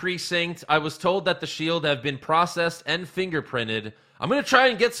 "At Precinct, I was told that the Shield have been processed and fingerprinted. I'm going to try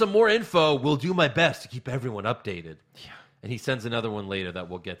and get some more info. Will do my best to keep everyone updated." Yeah. And he sends another one later that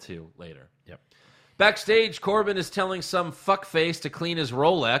we'll get to later. Yep. Backstage, Corbin is telling some fuckface to clean his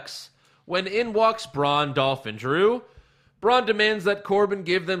Rolex when in walks Braun, Dolph, and Drew. Braun demands that Corbin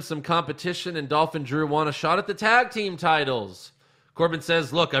give them some competition, and Dolph and Drew want a shot at the tag team titles. Corbin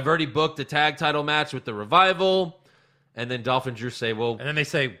says, "Look, I've already booked a tag title match with the Revival." And then Dolph and Drew say, "Well..." And then they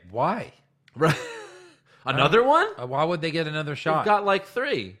say, "Why? Right. Another one? Why would they get another shot? We've got like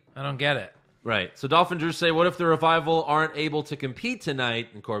 3. I don't get it." Right. So Dolph and Drew say, "What if the Revival aren't able to compete tonight?"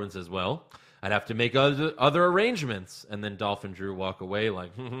 And Corbin says, "Well, I'd have to make other arrangements." And then Dolph and Drew walk away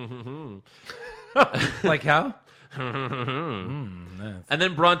like, Like how? And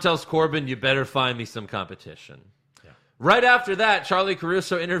then Braun tells Corbin, "You better find me some competition." Yeah. Right after that, Charlie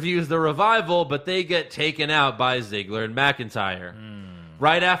Caruso interviews the Revival, but they get taken out by Ziggler and McIntyre.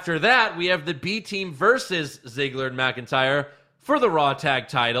 Right after that, we have the B Team versus Ziggler and McIntyre for the Raw Tag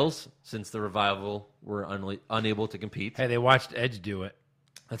titles, since the Revival were unable to compete. Hey, they watched Edge do it.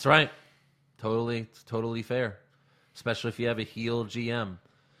 That's right. It's totally fair, especially if you have a heel GM.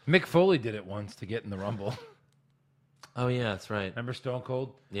 Mick Foley did it once to get in the Rumble. Oh, yeah, that's right. Remember Stone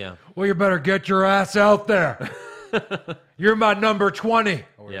Cold? Yeah. "Well, you better get your ass out there. You're my number 20.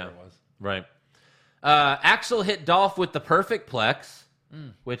 Or whatever it was. Right. Axel hit Dolph with the perfect plex,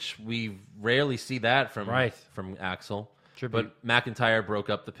 which we rarely see that from Axel. Tribute. But McIntyre broke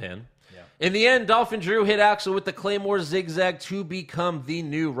up the pin. Yeah. In the end, Dolph and Drew hit Axel with the Claymore Zigzag to become the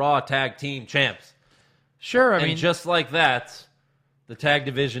new Raw Tag Team champs. Sure, I and mean, just like that, the tag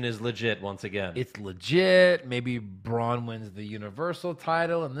division is legit once again. It's legit. Maybe Braun wins the Universal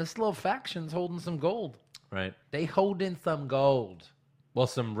title, and this little faction's holding some gold. Right. They holding some gold. Well,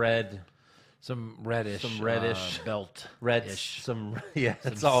 some reddish belt. Red-ish.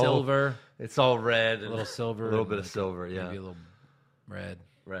 It's all all silver. It's all red. A little silver. A little bit of silver, yeah. Maybe a little red.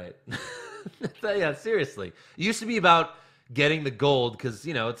 Right. Yeah, seriously. It used to be about getting the gold because,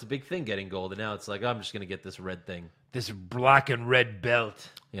 it's a big thing getting gold. And now it's like, I'm just going to get this red thing. This black and red belt.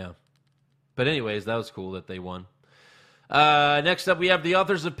 Yeah. But anyways, that was cool that they won. Next up, we have the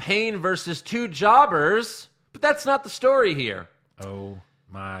Authors of Pain versus 2 jobbers. But that's not the story here. Oh,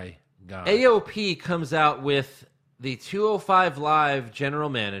 my God. AOP comes out with the 205 Live general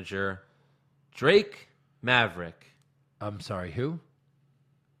manager, Drake Maverick. I'm sorry, who?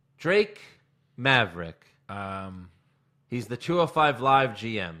 Drake Maverick. He's the 205 Live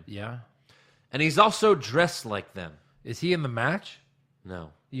GM. Yeah. And he's also dressed like them. Is he in the match?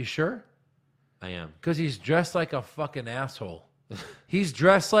 No, You sure? I am. Because he's dressed like a fucking asshole. He's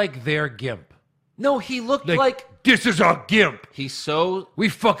dressed like their gimp. No, he looked like this is our gimp. he's so We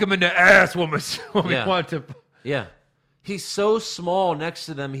fuck him in the ass when we Yeah. want to. yeah. He's so small next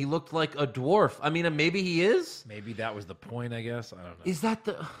to them. He looked like a dwarf. I mean, maybe he is. Maybe that was the point, I guess. I don't know. Is that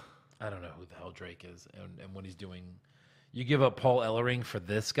the? I don't know who the hell Drake is and what he's doing. You give up Paul Ellering for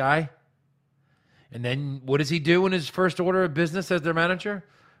this guy? And then what does he do in his first order of business as their manager?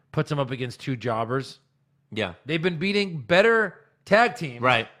 Puts him up against two jobbers. Yeah. They've been beating better tag teams.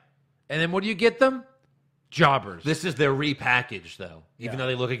 Right. And then what do you get them? Jobbers. This is their repackaged, though. Even Yeah. though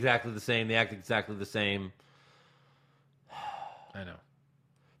they look exactly the same, they act exactly the same. I know.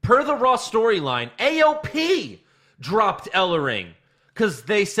 Per the Raw storyline, AOP dropped Ellering because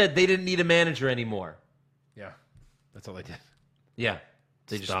they said they didn't need a manager anymore. Yeah. That's all they did. Yeah.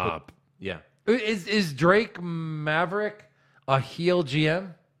 They Stop. Yeah. Is Drake Maverick a heel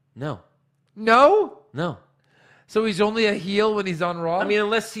GM? No. No? No. So he's only a heel when he's on Raw? I mean,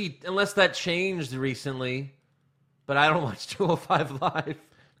 unless that changed recently, but I don't watch 205 Live.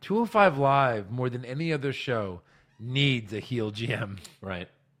 205 Live, more than any other show, needs a heel GM. Right.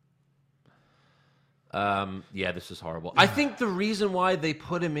 Yeah, this is horrible. I think the reason why they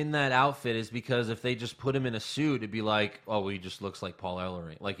put him in that outfit is because if they just put him in a suit, it'd be like, oh, he just looks like Paul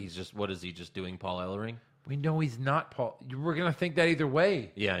Ellering. Like what is he just doing, Paul Ellering? We know he's not Paul. We're going to think that either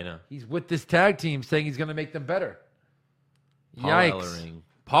way. Yeah, I know. He's with this tag team saying he's going to make them better. Paul Yikes. Ellering.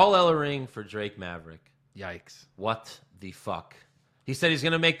 Paul Ellering for Drake Maverick. Yikes. What the fuck? He said he's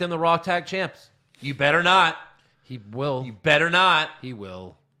going to make them the Raw Tag Champs. You better not. He will. You better not. He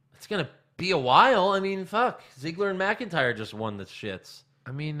will. It's going to be a while. I mean, fuck. Ziggler and McIntyre just won the shits.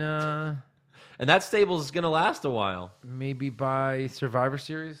 I mean, And that stable is going to last a while. maybe by Survivor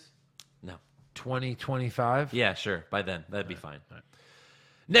Series No. 2025. Yeah, sure. By then. That'd be fine.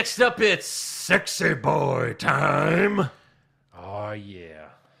 Next up, it's Sexy Boy time. Oh, yeah.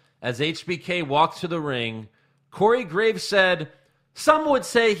 As HBK walked to the ring, Corey Graves said, some would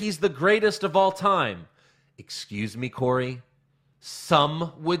say he's the greatest of all time. Excuse me, Corey?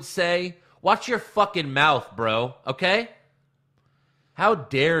 Some would say? Watch your fucking mouth, bro, okay? How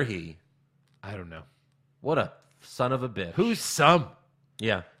dare he? I don't know. What a son of a bitch. Who's some?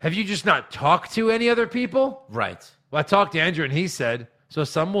 Yeah, Have you just not talked to any other people? right. Well, I talked to Andrew and he said, so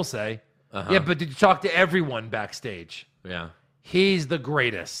some will say. Yeah, but did you talk to everyone backstage? Yeah, He's the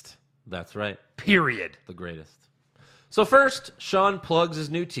greatest. that's right. Period. The greatest. So first, Sean plugs his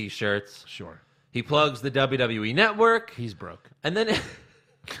new T-shirts. Sure. He plugs the WWE Network. He's broke. And then...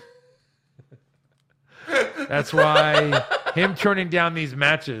 That's why him turning down these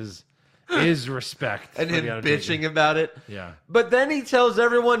matches is respect. and for him the Undertaker. bitching about it. Yeah. But then he tells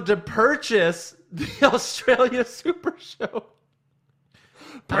everyone to purchase the Australia Super Show.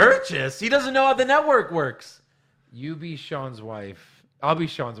 Purchase? He doesn't know how the network works. You be Sean's wife. I'll be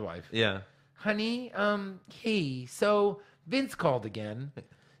Sean's wife. Yeah. Honey, hey, so Vince called again.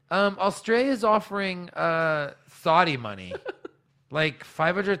 Australia's offering Saudi money. Like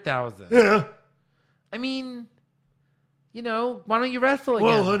 500,000. Yeah. I mean, you know, why don't you wrestle again?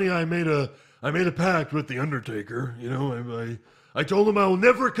 Well, honey, I made a pact with the Undertaker. You know, I told him I will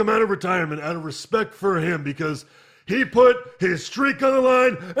never come out of retirement out of respect for him because he put his streak on the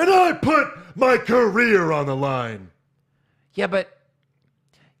line and I put my career on the line. Yeah, but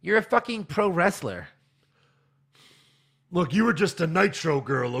you're a fucking pro wrestler. Look, you were just a Nitro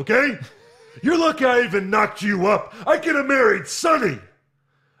girl, okay? You're lucky I even knocked you up. I could have married Sonny.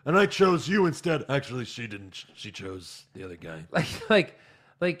 And I chose you instead. Actually, she didn't. She chose the other guy.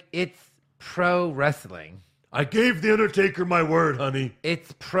 Like it's pro wrestling. I gave the Undertaker my word, honey.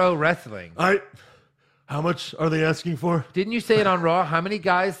 It's pro wrestling. How much are they asking for? Didn't you say it on Raw? How many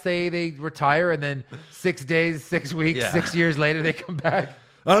guys say they retire and then 6 days, 6 weeks, Yeah. 6 years later they come back?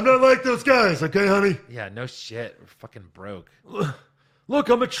 I'm not like those guys, okay, honey? Yeah, no shit. We're fucking broke. Look,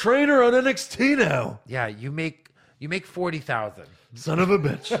 I'm a trainer on NXT now. Yeah, you make 40,000. Son of a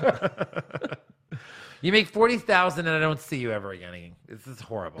bitch. You make 40,000 and I don't see you ever again. This is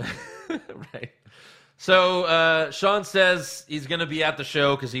horrible. Right. So Sean says he's going to be at the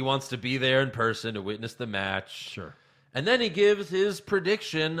show because he wants to be there in person to witness the match. Sure. And then he gives his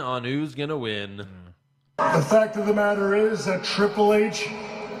prediction on who's going to win. The fact of the matter is that Triple H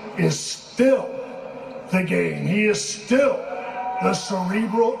is still the game. He is still the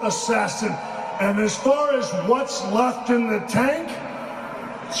cerebral assassin. And as far as what's left in the tank,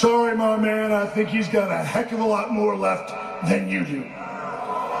 sorry, my man, I think he's got a heck of a lot more left than you do.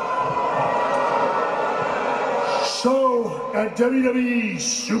 So, at WWE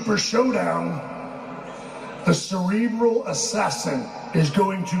Super Showdown, the cerebral assassin is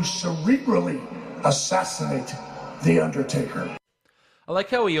going to cerebrally assassinate The Undertaker. I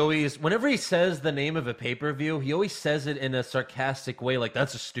like how he always, whenever he says the name of a pay-per-view, he always says it in a sarcastic way, like,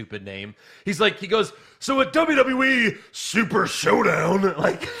 that's a stupid name. He goes, so at WWE Super Showdown,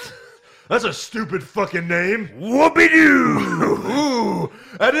 like, that's a stupid fucking name. Whoopie-doo! Ooh,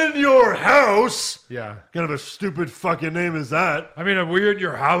 and in your house. Yeah. Kind of a stupid fucking name is that? I mean, are we in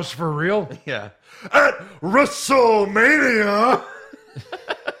your house for real? Yeah. At WrestleMania.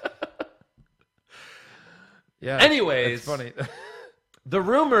 Yeah. Anyways. That's funny. The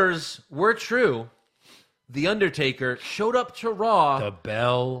rumors were true. The Undertaker showed up to Raw. The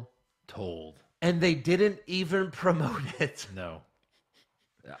bell tolled. And they didn't even promote it. No.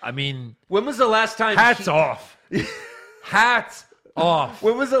 I mean, when was the last time? Hats off. Hats off.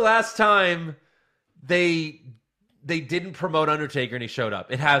 When was the last time they didn't promote Undertaker and he showed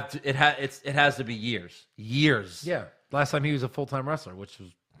up? It has to be years. Years. Yeah. Last time he was a full-time wrestler, which was,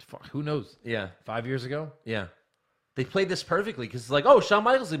 who knows? Yeah. 5 years ago? Yeah. They played this perfectly because it's like, oh, Shawn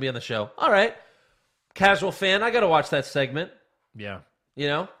Michaels going to be on the show. All right. Casual fan, I got to watch that segment. Yeah. You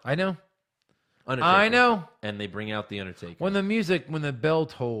know? I know. Undertaker. I know. And they bring out The Undertaker. When the bell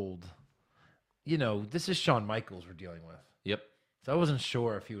tolled, this is Shawn Michaels we're dealing with. Yep. So I wasn't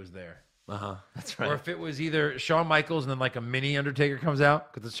sure if he was there. Uh-huh. That's right. Or if it was either Shawn Michaels and then like a mini Undertaker comes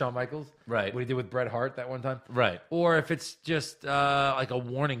out because it's Shawn Michaels. Right. What he did with Bret Hart that one time. Right. Or if it's just like a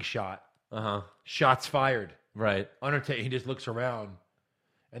warning shot. Uh-huh. Shots fired. Right. Undertaker, he just looks around.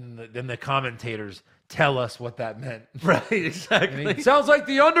 And then the commentators tell us what that meant. Right, exactly. It sounds like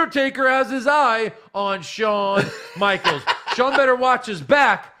The Undertaker has his eye on Shawn Michaels. Shawn better watch his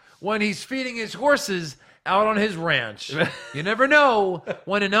back when he's feeding his horses out on his ranch. You never know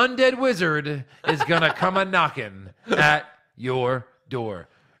when an undead wizard is going to come a-knocking at your door.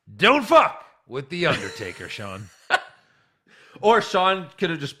 Don't fuck with The Undertaker, Shawn. Or Shawn could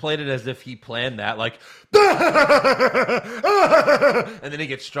have just played it as if he planned that, like, and then he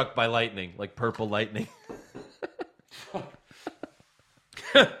gets struck by lightning, like purple lightning.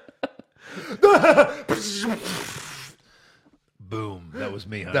 Boom. That was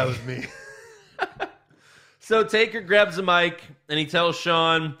me, honey. That was me. So Taker grabs a mic and he tells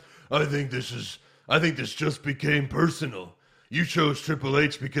Shawn, I think this just became personal. You chose Triple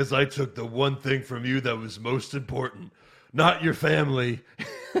H because I took the one thing from you that was most important. Not your family,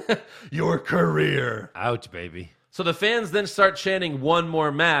 your career. Ouch, baby. So the fans then start chanting one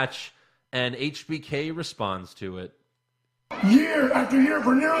more match, and HBK responds to it. Year after year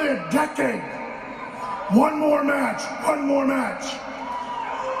for nearly a decade. One more match, one more match.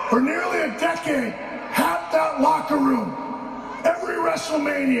 For nearly a decade, half that locker room, every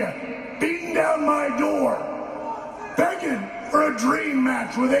WrestleMania, beating down my door, begging for a dream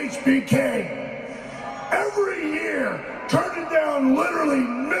match with HBK. Every year, turning down literally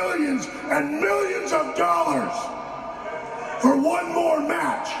millions and millions of dollars for one more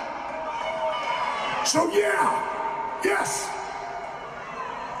match. So yes,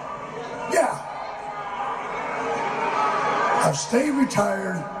 I've stayed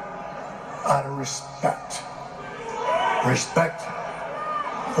retired out of respect. Respect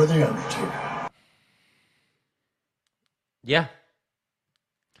for The Undertaker. Yeah.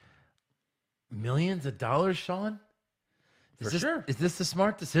 Millions of dollars, Shawn? Sure. Is this a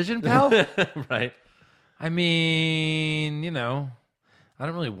smart decision, pal? Right. I mean, I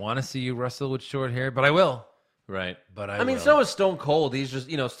don't really want to see you wrestle with short hair, but I will. Right. But I mean, so is Stone Cold. He's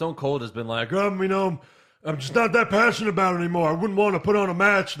just, Stone Cold has been like, I'm just not that passionate about it anymore. I wouldn't want to put on a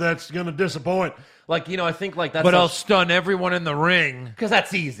match that's going to disappoint. Like, I think like that's... But I'll stun everyone in the ring. Because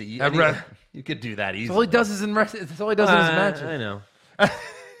that's easy. You could do that easily. That's all he does is in matches. I know.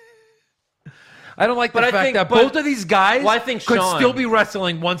 I don't like the fact that both of these guys could Shawn still be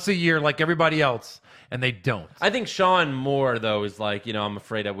wrestling once a year like everybody else, and they don't. I think Shawn more, though, is like, I'm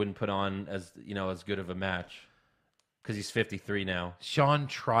afraid I wouldn't put on as good of a match because he's 53 now. Shawn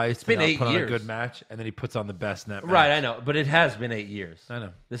tries to put on a good match, and then he puts on the best net match. Right, I know, but it has been 8 years. I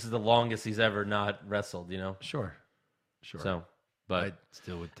know. This is the longest he's ever not wrestled, Sure. So, but I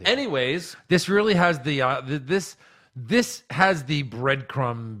still would take anyways, this really has this has the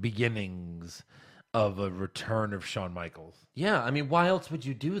breadcrumb beginnings of a return of Shawn Michaels. Yeah, I mean, why else would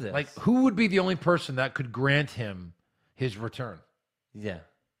you do this? Like, who would be the only person that could grant him his return? Yeah.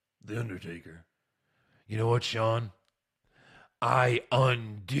 The Undertaker. You know what, Shawn? I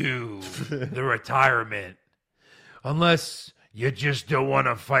undo the retirement. Unless you just don't want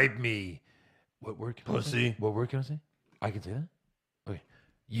to fight me. What word can I say? What word can I say? I can say that? Okay.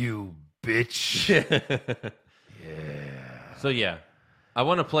 You bitch. So yeah, I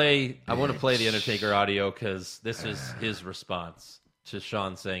want to play the Undertaker audio because this is his response to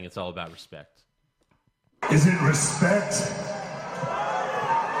Shawn saying it's all about respect. Is it respect?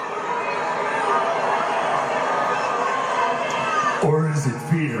 Or is it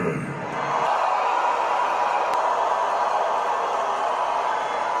fear?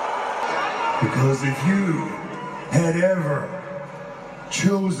 Because if you had ever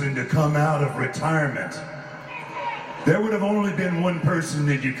chosen to come out of retirement, there would have only been one person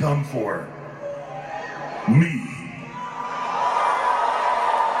that you come for. Me.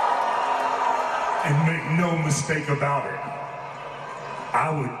 And make no mistake about it, I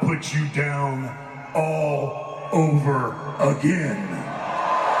would put you down all over again.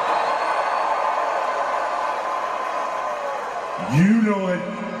 You know it,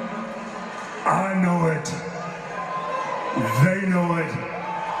 I know it, they know it.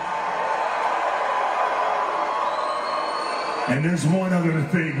 And there's one other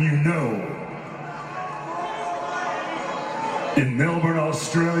thing you know. In Melbourne,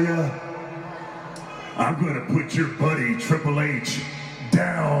 Australia, I'm gonna put your buddy Triple H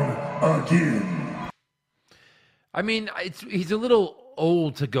down again. I mean, he's a little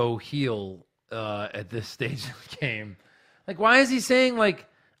old to go heel at this stage of the game. Like, why is he saying, like,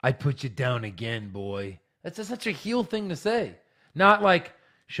 I put you down again, boy? That's such a heel thing to say. Not like,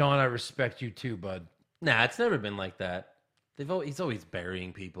 Shawn, I respect you too, bud. Nah, it's never been like that. He's always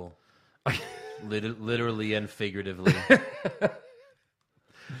burying people. Literally and figuratively.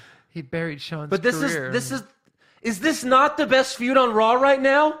 He buried Shawn's But career. Is this not the best feud on Raw right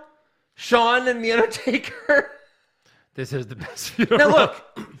now? Shawn and The Undertaker? This is the best feud. Now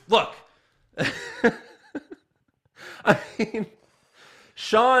look. I mean,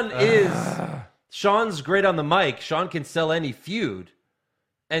 Shawn's great on the mic. Shawn can sell any feud.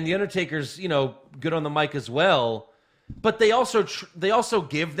 And The Undertaker's, good on the mic as well. But they also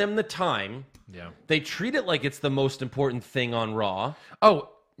give them the time. Yeah. They treat it like it's the most important thing on Raw. Oh,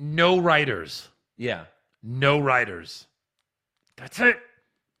 no writers. Yeah. No writers. That's it.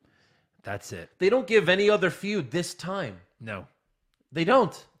 That's it. They don't give any other feud this time. No. They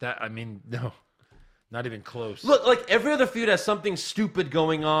don't. No. Not even close. Look, like every other feud has something stupid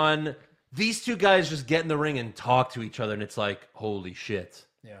going on. These two guys just get in the ring and talk to each other, and it's like, holy shit.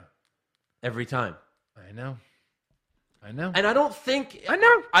 Yeah. Every time. I know. And I don't think... I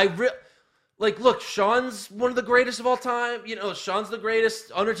know. Look, Shawn's one of the greatest of all time. Shawn's the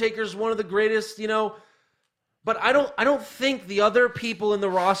greatest. Undertaker's one of the greatest, But I don't think the other people in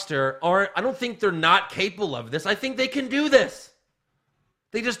the roster I don't think they're not capable of this. I think they can do this.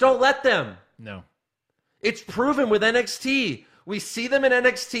 They just don't let them. No. It's proven with NXT. We see them in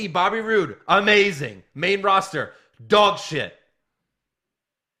NXT. Bobby Roode, amazing. Main roster, dog shit.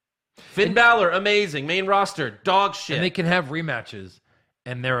 Finn Balor, amazing. Main roster, dog shit. And they can have rematches,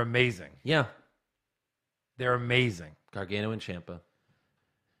 and they're amazing. Yeah. They're amazing. Gargano and Ciampa.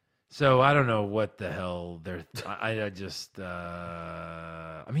 So I don't know what the hell they're...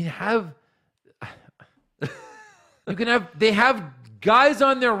 They have guys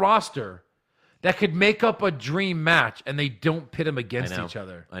on their roster that could make up a dream match, and they don't pit them against each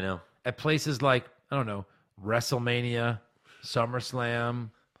other. I know. At places like, I don't know, WrestleMania, SummerSlam.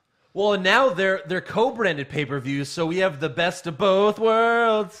 Well, and now they're co-branded pay-per-views, so we have the best of both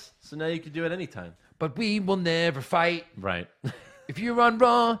worlds. So now you can do it anytime. But we will never fight. Right. If you're on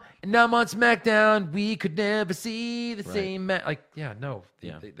Raw and I'm on SmackDown, we could never see the same match. Like, yeah, no.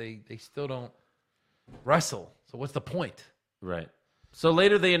 They still don't wrestle. So what's the point? Right. So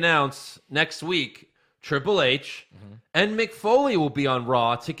later they announce next week Triple H and Mick Foley will be on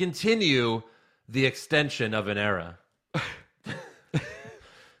Raw to continue the extension of an era.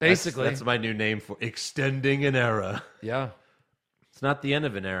 Basically. That's my new name for extending an era. Yeah. It's not the end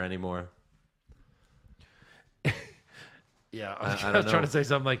of an era anymore. Yeah, I was trying to say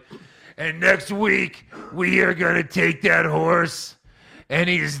something like, and next week, we are going to take that horse, and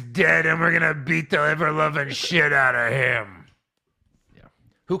he's dead, and we're going to beat the ever-loving shit out of him. Yeah.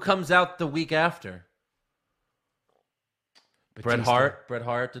 Who comes out the week after? Batista. Bret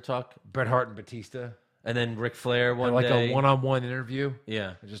Hart to talk? Bret Hart and Batista. And then Ric Flair one like day. A one-on-one interview.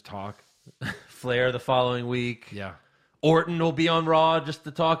 Yeah. They just talk. Flair the following week. Yeah. Orton will be on Raw just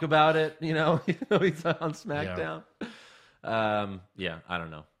to talk about it. He's on SmackDown. Yeah, I don't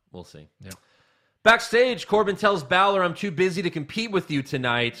know. We'll see. Yeah. Backstage, Corbin tells Balor, I'm too busy to compete with you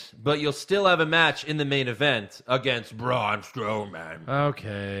tonight, but you'll still have a match in the main event against Braun Strowman.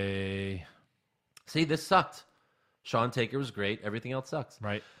 Okay. See, this sucked. Sean Taker was great. Everything else sucks.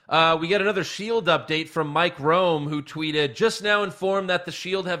 Right. We get another Shield update from Mike Rome, who tweeted, just now informed that the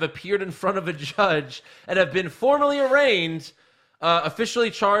Shield have appeared in front of a judge and have been formally arraigned,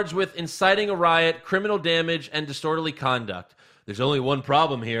 officially charged with inciting a riot, criminal damage, and disorderly conduct. There's only one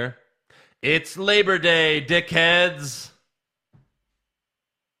problem here. It's Labor Day, dickheads.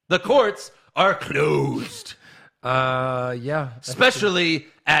 The courts are closed. Yeah. Especially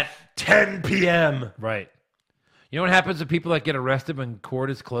at 10 p.m. Right. You know what happens to people that get arrested when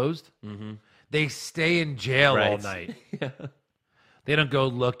court is closed? Mm-hmm. They stay in jail all night. Yeah. They don't go,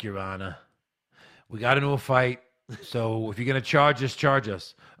 look, Your Honor, we got into a fight, so if you're going to charge us, charge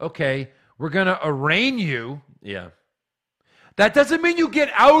us. Okay, we're going to arraign you. Yeah. That doesn't mean you get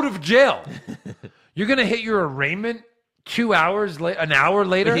out of jail. You're going to hit your arraignment 2 hours later, an hour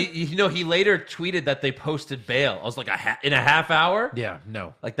later? He later tweeted that they posted bail. I was like, in a half hour? Yeah,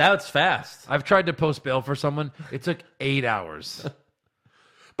 no. Like, that's fast. I've tried to post bail for someone. It took 8 hours.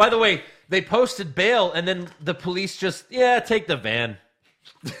 By the way, they posted bail, and then the police just, take the van.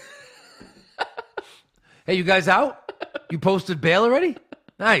 Hey, you guys out? You posted bail already?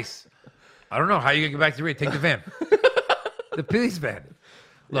 Nice. I don't know how you going to get back to the ring. Take the van. The police van.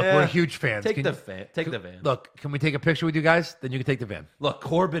 Look, we're huge fans. Take the van. Look, can we take a picture with you guys? Then you can take the van. Look,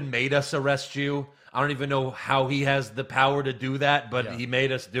 Corbin made us arrest you. I don't even know how he has the power to do that, but he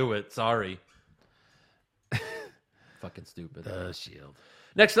made us do it. Sorry. Fucking stupid. The Shield.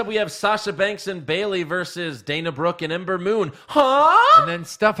 Next up, we have Sasha Banks and Bayley versus Dana Brooke and Ember Moon. Huh? And then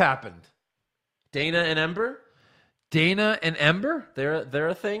stuff happened. Dana and Ember? Dana and Ember? They're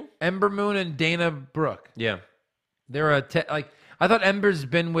a thing? Ember Moon and Dana Brooke. Yeah. They're I thought Ember's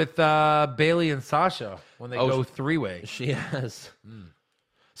been with Bayley and Sasha when they go three-way. She has.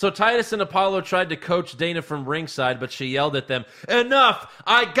 So Titus and Apollo tried to coach Dana from ringside, but she yelled at them, "Enough!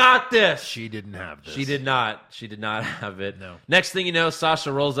 I got this!" She didn't have this. She did not. She did not have it. No. Next thing you know,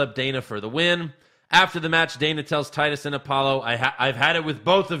 Sasha rolls up Dana for the win. After the match, Dana tells Titus and Apollo, I've had it with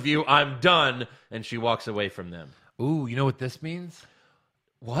both of you. I'm done. And she walks away from them. Ooh, you know what this means?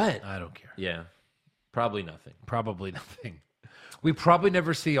 What? I don't care. Yeah. Probably nothing. Probably nothing. We probably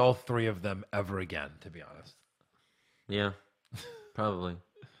never see all three of them ever again, to be honest. Yeah. Probably.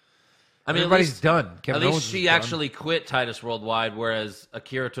 I mean, everybody's done. At least she actually quit Titus Worldwide, whereas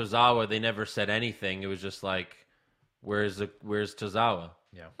Akira Tozawa, they never said anything. It was just like, where's Tozawa?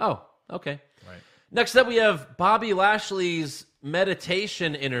 Yeah. Oh, okay. Right. Next up, we have Bobby Lashley's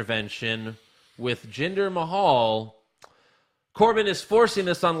meditation intervention with Jinder Mahal. Corbin is forcing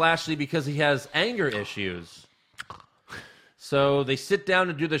this on Lashley because he has anger issues. So they sit down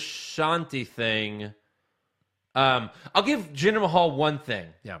to do the Shanti thing. I'll give Jinder Mahal one thing.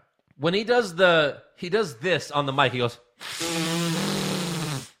 Yeah. When he does this on the mic, he goes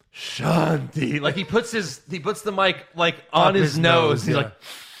Shanti. Like he puts the mic like on his nose. He's like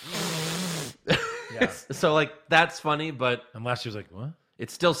So like that's funny, but and Lashley was like, "What?"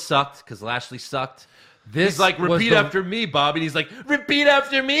 It still sucked because Lashley sucked. This he's like, "Repeat after me, Bobby." And he's like, "Repeat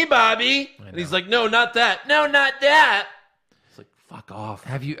after me, Bobby." And he's like, "No, not that. No, not that." It's like, fuck off.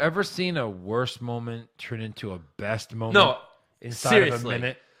 Have you ever seen a worst moment turn into a best moment? No, inside seriously. of a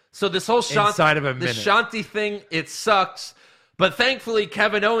minute. So this whole Inside of a minute. this Shanti thing, it sucks. But thankfully,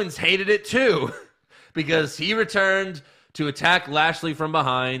 Kevin Owens hated it too, because he returned to attack Lashley from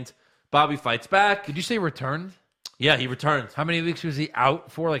behind. Bobby fights back. Did you say returned? Yeah, he returned. How many weeks was he out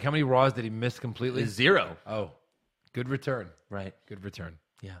for? Like, how many Raws did he miss completely? 0. Oh, good return. Right. Good return.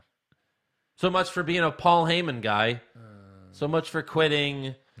 Yeah. So much for being a Paul Heyman guy. So much for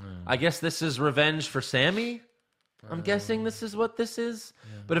quitting. I guess this is revenge for Sammy. I'm guessing this is what this is.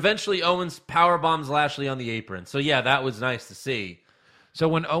 Yeah. But eventually Owens powerbombs Lashley on the apron. So yeah, that was nice to see. So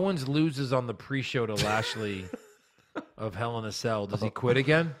when Owens loses on the pre-show to Lashley of Hell in a Cell, does he quit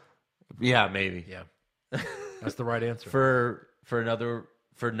again? Yeah, maybe. Yeah. That's the right answer. For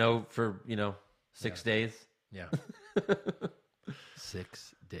 6 days. Yeah.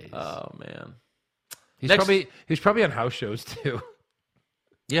 6 days. Oh man. He's probably on house shows too.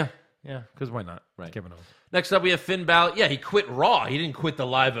 Yeah. Yeah, because why not? Right. Kevin Owens. Next up, we have Finn Balor. Yeah, he quit Raw. He didn't quit the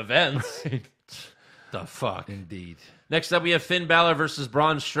live events. The fuck? Indeed. Next up, we have Finn Balor versus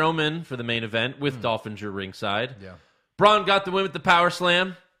Braun Strowman for the main event with Dolph Ziggler ringside. Yeah. Braun got the win with the power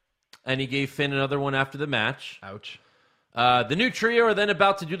slam, and he gave Finn another one after the match. Ouch. The new trio are then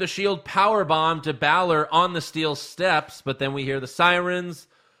about to do the Shield powerbomb to Balor on the steel steps, but then we hear the sirens.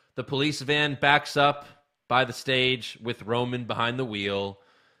 The police van backs up by the stage with Roman behind the wheel.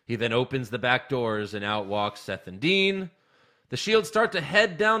 He then opens the back doors, and out walks Seth and Dean. The Shield start to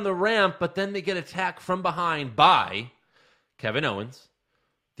head down the ramp, but then they get attacked from behind by Kevin Owens,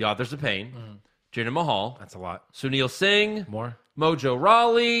 the Authors of Pain, Jinder Mahal. That's a lot. Sunil Singh. More? Mojo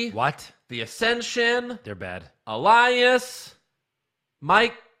Rawley. What? The Ascension. They're bad. Elias.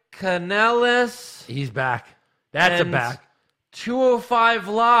 Mike Kanellis. He's back. That's and a back. 205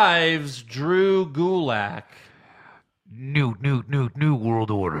 Live's Drew Gulak. New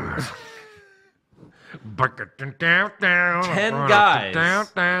world order. 10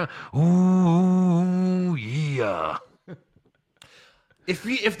 guys. Ooh, yeah. If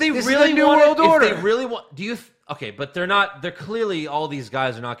they This is really the new want world order. If they really want, do you? Okay, but they're not. They're clearly all these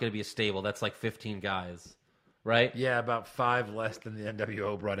guys are not going to be a stable. That's like 15 guys, right? Yeah, about 5 less than the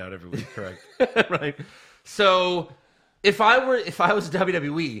NWO brought out every week. Correct. Right. So if I was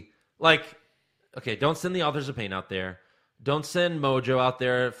WWE, like, okay, don't send the Authors of Pain out there. Don't send Mojo out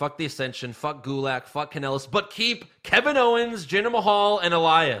there. Fuck the Ascension. Fuck Gulak. Fuck Kanellis. But keep Kevin Owens, Jinder Mahal, and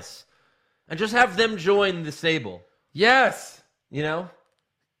Elias, and just have them join the stable. Yes. You know,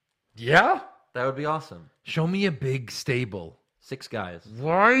 Yeah? that would be awesome. Show me a big stable. 6 guys.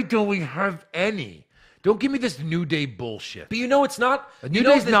 Why don't we have any? Don't give me this New Day bullshit. But you know it's not. A New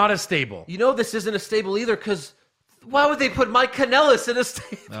Day's not a stable. You know this isn't a stable either, because why would they put Mike Kanellis in a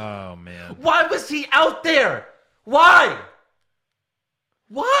stable? Oh, man. Why was he out there? Why?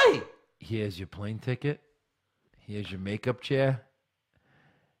 Why? Here's your plane ticket. Here's your makeup chair.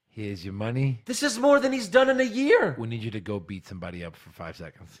 Here's your money. This is more than he's done in a year. We need you to go beat somebody up for 5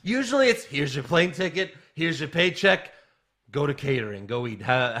 seconds. Usually it's, here's your plane ticket, here's your paycheck, go to catering, go eat.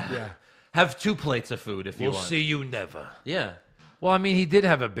 Have 2 plates of food if you We'll want. see you never. Yeah. Well, I mean, he did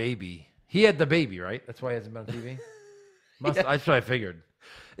have a baby. He had the baby, right? That's why he hasn't been on TV? That's what I figured.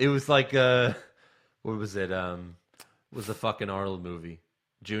 It was like, what was it? What was the fucking Arnold movie?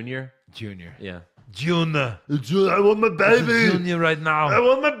 Junior? Junior. Yeah. Junior. I want my baby. Junior right now. I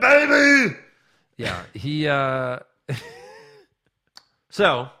want my baby. Yeah, he,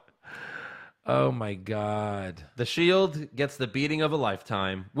 So, oh my God. the Shield gets the beating of a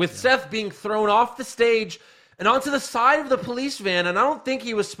lifetime, with Seth being thrown off the stage and onto the side of the police van, and I don't think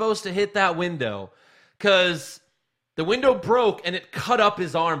he was supposed to hit that window, because the window broke and it cut up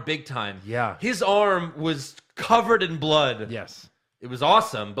his arm big time. Yeah. His arm was covered in blood. Yes. It was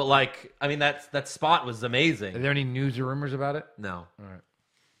awesome, but like, I mean, that spot was amazing. Are there any news or rumors about it? No. All right.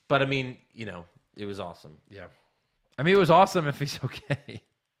 But I mean, you know, it was awesome. Yeah. I mean, it was awesome if he's okay.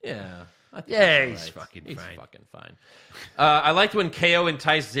 Yeah. I think Yeah, he's he's all right. fucking He's fine. fucking fine. I liked when KO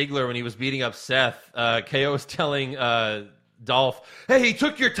enticed Ziggler when he was beating up Seth. KO was telling Dolph, hey, he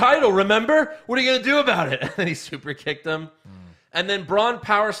took your title, remember? What are you going to do about it? And then he super kicked him. And then Braun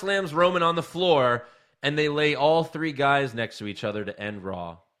power slams Roman on the floor, and they lay all 3 guys next to each other to end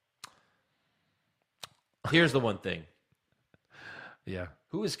Raw. Here's the one thing. Yeah.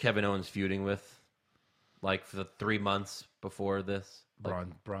 Who is Kevin Owens feuding with? Like for the 3 months before this?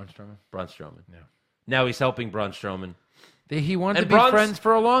 Braun Strowman. Braun Strowman. Yeah. Now he's helping Braun Strowman. He wanted And to be friends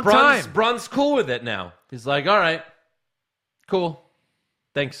for a long time. Braun's cool with it now. He's like, all right, cool.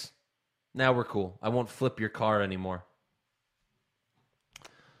 Thanks. Now we're cool. I won't flip your car anymore.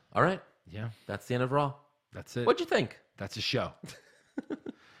 All right. Yeah. That's the end of Raw. That's it. What'd you think? That's a show.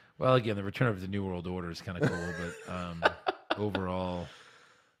 Well, again, the return of the New World Order is kind of cool, but overall...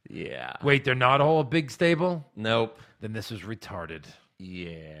 Yeah. Wait, they're not all a big stable? Nope. Then this is retarded.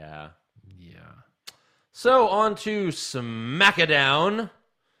 Yeah. Yeah. So on to SmackDown.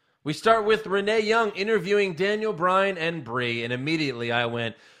 We start with Renee Young interviewing Daniel Bryan and Brie, and immediately I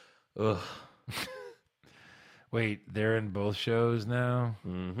went, ugh. Wait, they're in both shows now?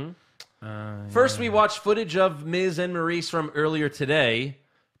 Mm-hmm. First, we watched footage of Miz and Maurice from earlier today.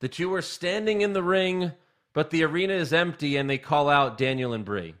 The 2 are standing in the ring, but the arena is empty, and they call out Daniel and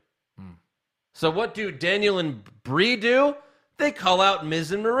Brie. So what do Daniel and Brie do? They call out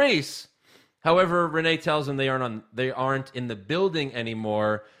Miz and Maurice. However, Renee tells them they aren't in the building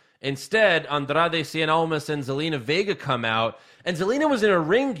anymore. Instead, Andrade Cien Almas and Zelina Vega come out, and Zelina was in her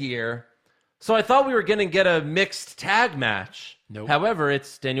ring gear, so I thought we were going to get a mixed tag match. Nope. However,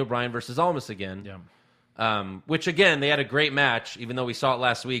 it's Daniel Bryan versus Almas again. Yeah. Which, again, they had a great match, even though we saw it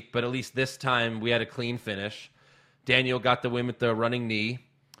last week, but at least this time we had a clean finish. Daniel got the win with the running knee.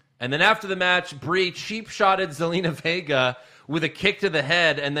 And then after the match, Brie cheap-shotted Zelina Vega with a kick to the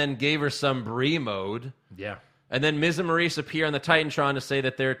head and then gave her some Brie mode. Yeah. And then Miz and Maurice appear on the Titantron to say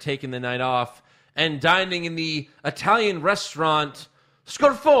that they're taking the night off and dining in the Italian restaurant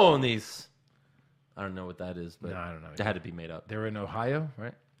Scorfoni's. I don't know what that is, but No, I don't know. It had to be made up. They're in Ohio,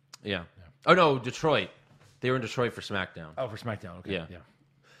 right? Yeah. Oh, no, Detroit. They were in Detroit for SmackDown. Oh, for SmackDown. Okay. Yeah. Yeah.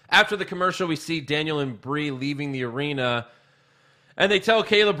 After the commercial, we see Daniel and Brie leaving the arena, and they tell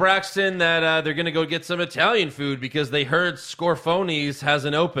Kayla Braxton that they're going to go get some Italian food because they heard Scorfoni's has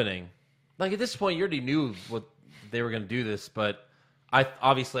an opening. Like, at this point, you already knew what they were going to do this, but I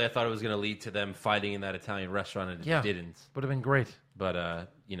thought it was going to lead to them fighting in that Italian restaurant, and it didn't. Would have been great. But,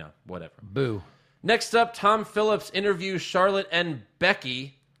 whatever. Boo. Next up, Tom Phillips interviews Charlotte and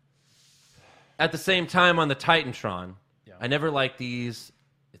Becky at the same time on the Titantron. Yeah. I never like these.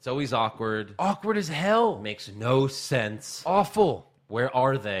 It's always awkward. Awkward as hell. Makes no sense. Awful. Where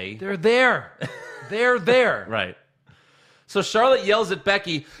are they? They're there. They're there. Right. So Charlotte yells at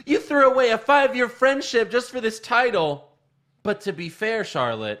Becky, "You threw away a 5-year friendship just for this title." But to be fair,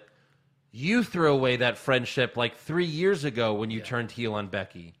 Charlotte, you threw away that friendship like 3 years ago when you turned heel on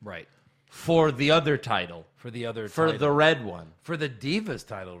Becky. Right. For the other title. For the red one. For the Divas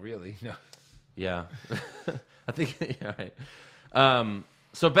title, really. No. Yeah. I think, right.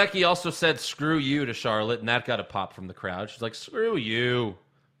 So Becky also said, "Screw you" to Charlotte, and that got a pop from the crowd. She's like, "Screw you.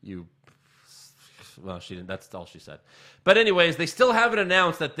 Well, she didn't. That's all she said. But anyways, they still haven't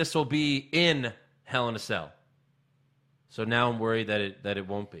announced that this will be in Hell in a Cell. So now I'm worried that it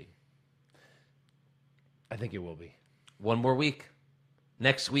won't be. I think it will be. One more week.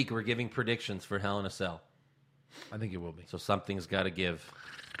 Next week, we're giving predictions for Hell in a Cell. I think it will be. So something's got to give.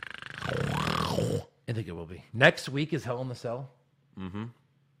 I think it will be. Next week is Hell in the Cell. Mm-hmm.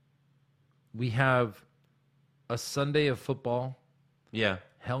 We have a Sunday of football. Yeah.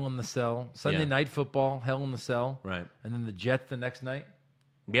 Hell in the Cell. Sunday night football, Hell in the Cell. Right. And then the Jets the next night.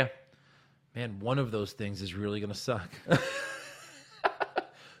 Yeah. Man, one of those things is really going to suck.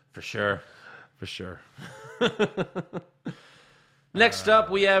 For sure. For sure. Next up,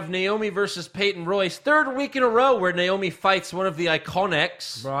 we have Naomi versus Peyton Royce. 3rd week in a row where Naomi fights one of the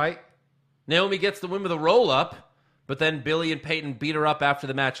Iconics. Right. Naomi gets the win with a roll-up, but then Billy and Peyton beat her up after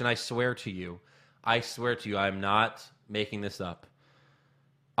the match, and I swear to you, I'm not making this up.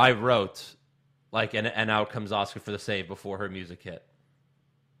 I wrote, like, an out comes Oscar for the save before her music hit.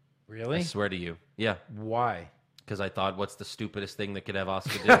 Really? I swear to you. Yeah. Why? Because I thought, what's the stupidest thing that could have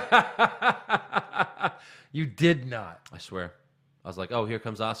Oscar do? You did not. I swear. I was like, oh, here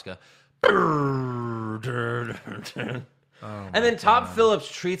comes Oscar. And then Tom Phillips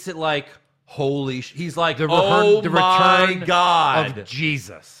treats it like, he's like, the my return God. Of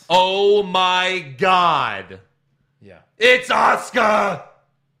Jesus. Oh, my God. Yeah. It's Oscar.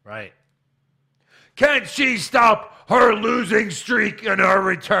 Right. Can't she stop her losing streak in her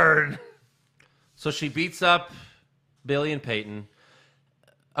return? So she beats up Billy and Peyton.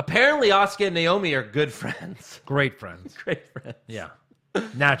 Apparently, Asuka and Naomi are good friends. Great friends. Great friends. Yeah.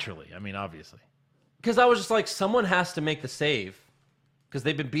 Naturally. I mean, obviously. Because I was just like, someone has to make the save. Because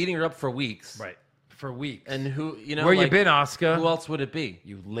they've been beating her up for weeks. Right. For weeks. And who, Where you been, Asuka? Who else would it be?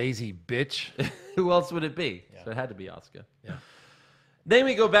 You lazy bitch. Who else would it be? Yeah. So it had to be Asuka. Yeah. Then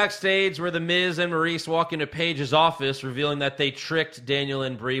we go backstage where The Miz and Maurice walk into Paige's office, revealing that they tricked Daniel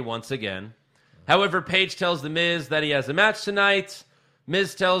and Brie once again. However, Paige tells The Miz that he has a match tonight.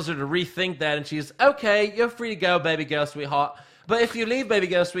 Miz tells her to rethink that, and she's, okay, you're free to go, baby girl, sweetheart. But if you leave, baby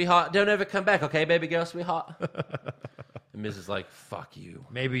girl, sweetheart, don't ever come back, okay, baby girl, sweetheart? And Miz is like, fuck you.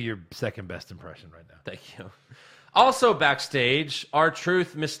 Maybe your second best impression right now. Thank you. Also backstage,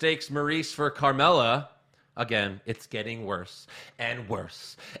 R-Truth mistakes Maurice for Carmella. Again, it's getting worse and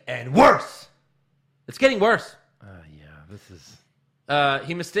worse and worse. It's getting worse. Yeah, this is...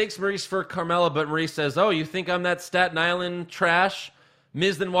 He mistakes Maurice for Carmella, but Maurice says, oh, you think I'm that Staten Island trash?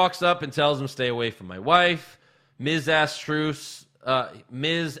 Miz then walks up and tells him, stay away from my wife. Miz asks Truth,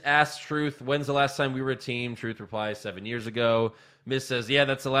 when's the last time we were a team? Truth replies, 7 years ago. Miz says, yeah,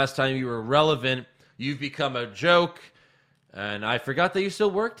 that's the last time you were relevant. You've become a joke. And I forgot that you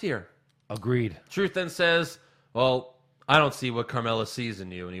still worked here. Agreed. Truth then says, well, I don't see what Carmella sees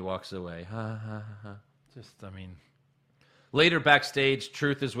in you. And he walks away. Ha, ha, ha. Later backstage,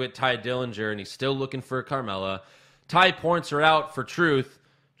 Truth is with Ty Dillinger, and he's still looking for Carmella. Ty points her out for Truth.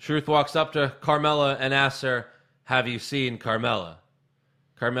 Truth walks up to Carmella and asks her, have you seen Carmella?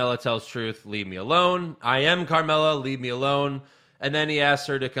 Carmella tells Truth, leave me alone. I am Carmella, leave me alone. And then he asks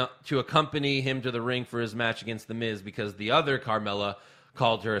her to accompany him to the ring for his match against The Miz because the other Carmella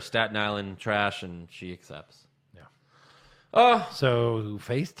called her a Staten Island trash, and she accepts. Yeah. So,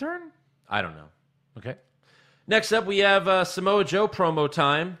 face turn? I don't know. Okay. Next up, we have Samoa Joe promo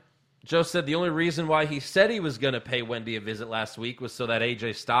time. Joe said the only reason why he said he was going to pay Wendy a visit last week was so that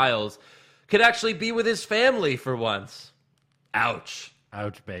AJ Styles could actually be with his family for once. Ouch.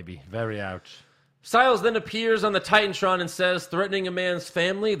 Ouch, baby. Very ouch. Styles then appears on the Titantron and says, threatening a man's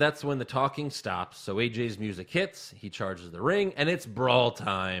family, that's when the talking stops. So AJ's music hits, he charges the ring, and it's brawl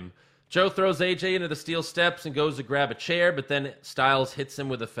time. Joe throws AJ into the steel steps and goes to grab a chair, but then Styles hits him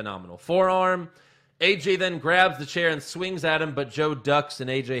with a phenomenal forearm. AJ then grabs the chair and swings at him, but Joe ducks and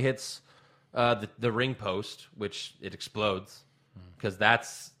AJ hits The ring post, which it explodes because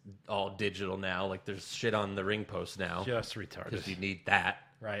that's all digital now. Like there's shit on the ring post now. Just retarded. Because you need that.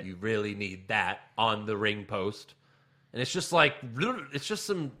 Right. You really need that on the ring post. And it's just like, it's just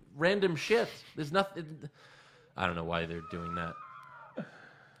some random shit. There's nothing. I don't know why they're doing that.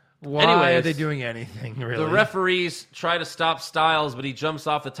 Why Anyways, are they doing anything, really? The referees try to stop Styles, but he jumps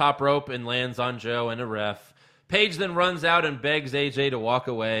off the top rope and lands on Joe and a ref. Paige then runs out and begs AJ to walk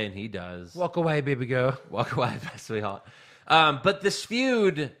away, and he does. Walk away, baby, go. Walk away, sweetheart. But this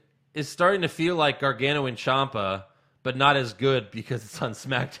feud is starting to feel like Gargano and Ciampa, but not as good because it's on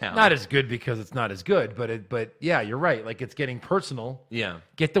SmackDown. Not as good because it's not as good, but yeah, you're right. Like, it's getting personal. Yeah.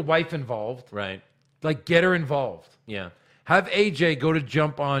 Get the wife involved. Right. Like, get her involved. Yeah. Have AJ go to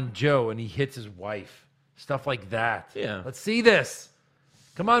jump on Joe and he hits his wife. Stuff like that. Yeah. Let's see this.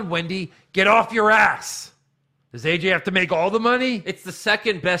 Come on, Wendy. Get off your ass. Does AJ have to make all the money? It's the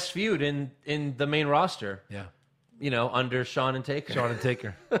second best feud in the main roster. Yeah. You know, under Shawn and Taker. Shawn and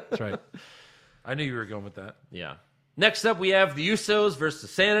Taker. That's right. I knew you were going with that. Yeah. Next up, we have the Usos versus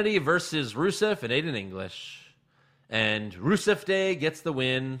Sanity versus Rusev and Aiden English. And Rusev Day gets the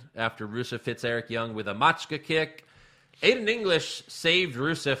win after Rusev hits Eric Young with a Machka kick. Aiden English saved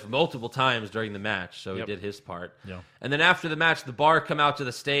Rusev multiple times during the match, so he did his part. Yeah. And then after the match, the Bar come out to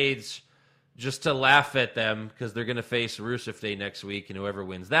the stage just to laugh at them because they're going to face Rusev Day next week, and whoever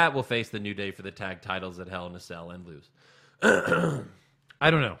wins that will face the New Day for the tag titles at Hell in a Cell and lose. I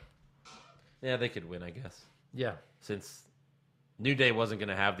don't know. Yeah, they could win, I guess. Yeah. Since New Day wasn't going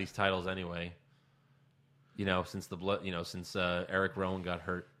to have these titles anyway. You know, since since Eric Rowan got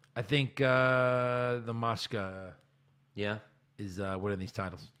hurt. I think the Machka Yeah. is winning these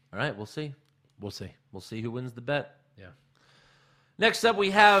titles. All right, we'll see. We'll see. We'll see who wins the bet. Yeah. Next up, we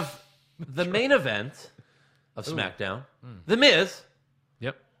have the main event of SmackDown. The Miz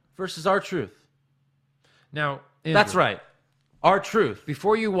Yep. versus R-Truth. Now, That's Andrew, right. R-Truth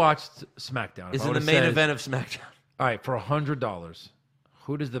Before you watched SmackDown, is if I in the would've main said, event of SmackDown. All right, for $100,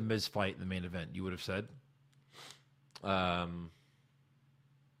 who does the Miz fight in the main event? You would have said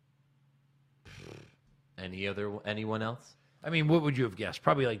Anyone else? I mean, what would you have guessed?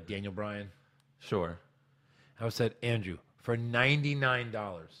 Probably like Daniel Bryan. Sure. I would have said Andrew for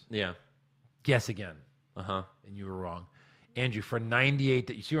 $99. Yeah. Guess again, Uh-huh. and you were wrong. Andrew for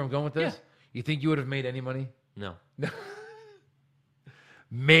 $98. You see where I'm going with this? Yeah. You think you would have made any money? No.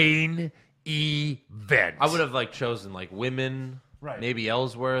 Main event. I would have chosen women, Right. maybe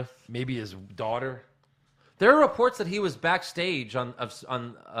Ellsworth. Maybe his daughter. There are reports that he was backstage on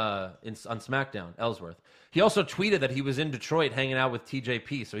SmackDown, Ellsworth. He also tweeted that he was in Detroit hanging out with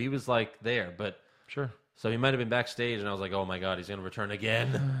TJP, so he was there. But Sure. so he might have been backstage, and I was like, oh my god, he's gonna return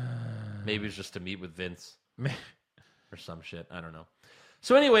again. Maybe it's just to meet with Vince or some shit. I don't know.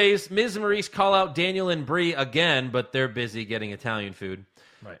 So, anyways, Miz and Maurice call out Daniel and Brie again, but they're busy getting Italian food.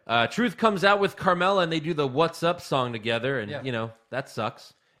 Right. Truth comes out with Carmella, and they do the "What's Up" song together, and Yeah. that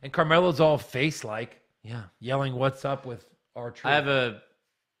sucks. And Carmelo's all face-like, Yeah. yelling, "What's up with R-Truth?"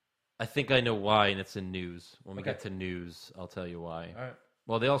 I think I know why, and it's in news. When we Okay. get to news, I'll tell you why. All right.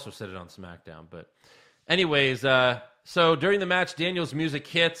 Well, they also said it on SmackDown, but anyways, so during the match, Daniel's music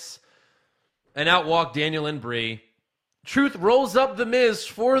hits, and out walk Daniel and Brie. Truth rolls up the Miz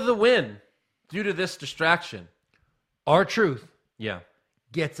for the win due to this distraction. R-Truth Yeah.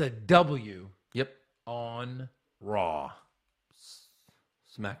 gets a W Yep. on Raw.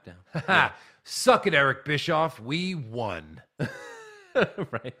 SmackDown. Ha! Suck it, Eric Bischoff. We won.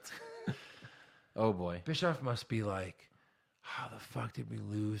 Right. Oh boy. Bischoff must be like, how the fuck did we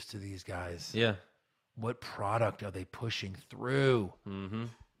lose to these guys? Yeah. What product are they pushing through?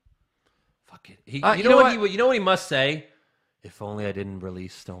 Fuck it. You you know know what? what? You know what he must say? If only I didn't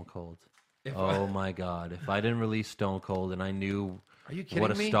release Stone Cold. Oh my God! If I didn't release Stone Cold and I knew Are you kidding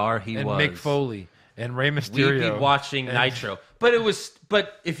what a me? star he and was, Mick Foley and Rey we'd Mysterio. be watching and- Nitro. But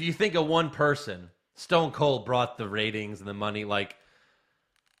if you think of one person, Stone Cold brought the ratings and the money.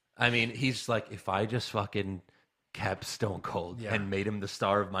 I mean, he's like, if I just fucking kept Stone Cold Yeah. and made him the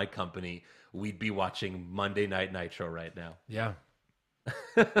star of my company, we'd be watching Monday Night Nitro right now. Yeah.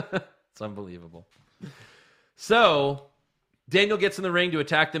 It's unbelievable. So, Daniel gets in the ring to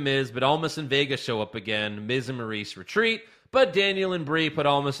attack The Miz, but Almas and Vega show up again. Miz and Maurice retreat, but Daniel and Brie put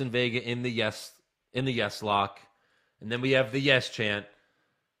Almas and Vega in the yes lock. And then we have the yes chant.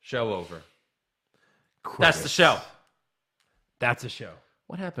 Show over. That's the show. That's a show.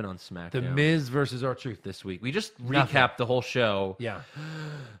 What happened on SmackDown The Miz versus R-Truth. this week? We just Nothing. recapped the whole show. Yeah.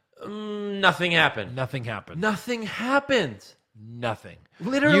 Nothing happened. Nothing happened. Nothing happened. Nothing.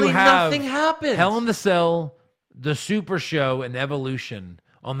 Literally You have nothing happened. Hell in the Cell, the Super Show, and Evolution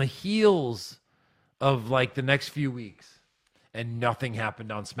on the heels of like the next few weeks, and nothing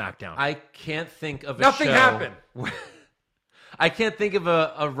happened on SmackDown. I can't think of a Nothing show happened. I can't think of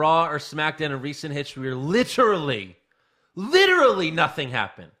a Raw or SmackDown in recent history where literally nothing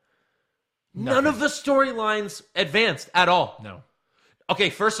happened. None of the storylines advanced at all. No. Okay,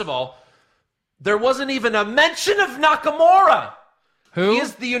 first of all, there wasn't even a mention of Nakamura. Who? He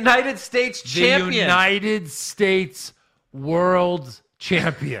is the United States champion. The United States World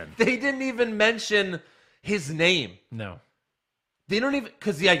Champion. They didn't even mention his name. No. They don't even,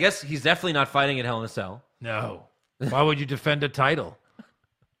 because I guess he's definitely not fighting at Hell in a Cell. No. Why would you defend a title?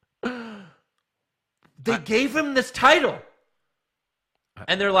 They gave him this title.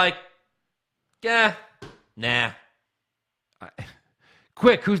 And they're like, yeah, nah.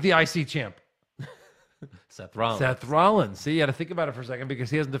 Quick, who's the IC champ? Seth Rollins. Seth Rollins. See, you got to think about it for a second because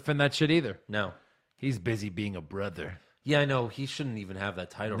he doesn't defend that shit either. No. He's busy being a brother. Yeah, I know. He shouldn't even have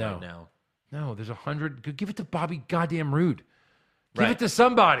that title No. right now. No, there's 100. Give it to Bobby goddamn Roode. Give Right. it to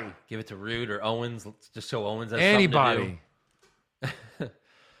somebody. Give it to Rude or Owens, just so Owens has Anybody. something to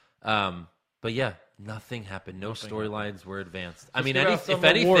do. But yeah, nothing happened. No storylines were advanced. I mean, give out some if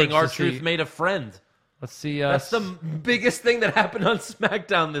anything, awards our to Truth see- made a friend. Let's see. That's the biggest thing that happened on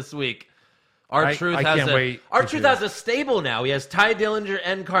SmackDown this week. Our Truth I has can't wait Our to Truth hear. has a stable now. He has Ty Dillinger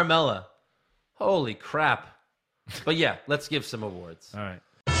and Carmella. Holy crap! But yeah, let's give some awards. All right.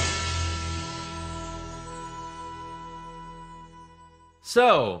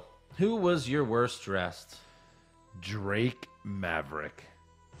 So, who was your worst dressed? Drake Maverick.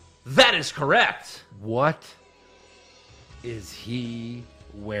 That is correct. What is he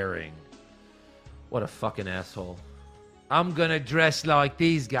wearing? What a fucking asshole. I'm going to dress like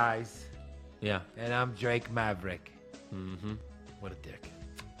these guys, Yeah. and I'm Drake Maverick. Mm-hmm. What a dick.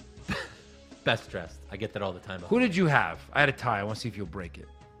 Best dressed. I get that all the time. Who did you have? I had a tie. I want to see if you'll break it.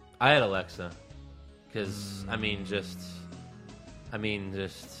 I had Alexa. Because,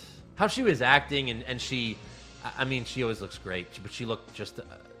 just how she was acting and she, she always looks great, but she looked just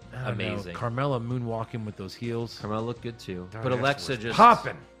amazing. Carmella moonwalking with those heels. Carmella looked good too. Oh, But yes, Alexa it was just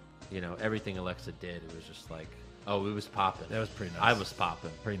popping. Everything Alexa did, it was just like, oh, it was popping. That was pretty nice. I was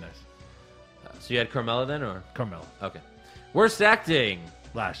popping. Pretty nice. So you had Carmella then, or? Carmella. Okay. Worst acting.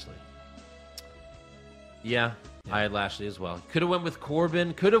 Lashley. Yeah, I had Lashley as well. Could have went with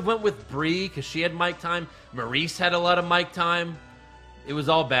Corbin. Could have went with Brie because she had mic time. Maurice had a lot of mic time. It was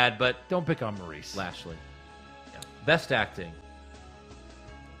all bad, but Don't pick on Maurice. Lashley. Yeah. Best acting.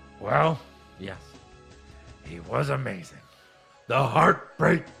 Well, Yes. he was amazing. The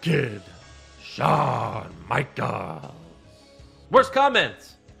Heartbreak Kid, Shawn Michaels. Worst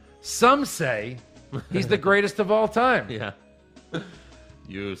comments. Some say he's the greatest of all time. Yeah.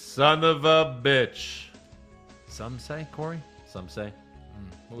 You son of a bitch. Some say, Corey. Some say.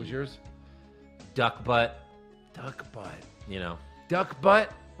 What was yours? Duck butt. Duck butt. Duck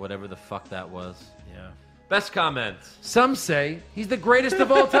butt. Whatever the fuck that was. Yeah. Best comments. Some say he's the greatest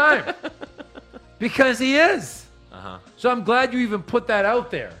of all time. Because he is. Uh-huh. So I'm glad you even put that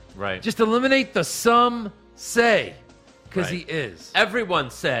out there. Right. Just eliminate the some say. Because Right. he is. Everyone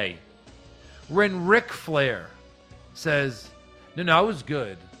say. When Ric Flair says, no, I was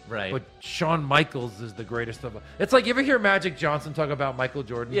good. Right. But Shawn Michaels is the greatest of all. It's like, you ever hear Magic Johnson talk about Michael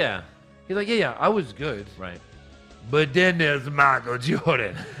Jordan? Yeah. He's like, yeah, I was good. Right. But then there's Michael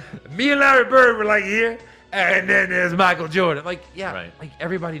Jordan. Me and Larry Bird were like here, and then there's Michael Jordan. Like, yeah, Right. like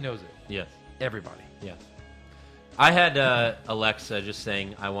everybody knows it. Yes. Everybody. Yes. I had Alexa just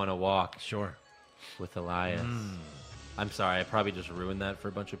saying, I want to walk. Sure. With Elias. I'm sorry, I probably just ruined that for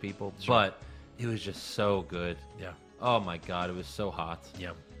a bunch of people, but it was just so good. Yeah. Oh my God, it was so hot.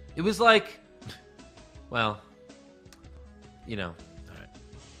 Yeah. It was like, well, you know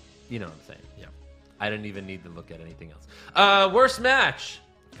what I'm saying. Yeah. I didn't even need to look at anything else. Worst match.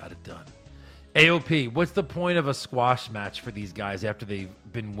 Got it done. AOP, what's the point of a squash match for these guys after they've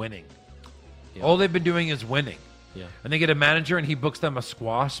been winning? Yeah. All they've been doing is winning. Yeah. And they get a manager and he books them a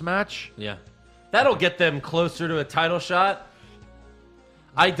squash match? Yeah. That'll get them closer to a title shot.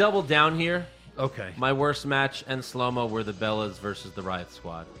 I doubled down here. Okay. My worst match and slow-mo were the Bellas versus the Riot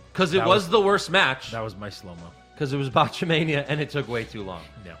Squad. Because it That was was- the worst match. That was my slow-mo. Because it was Botchamania and it took way too long.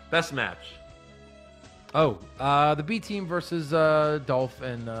 Yeah. Best match. Oh, the B team versus Dolph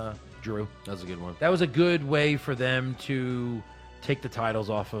and Drew. That was a good one. That was a good way for them to take the titles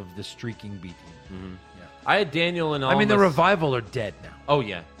off of the streaking B team. I had Daniel and I mean, the Revival are dead now. Oh,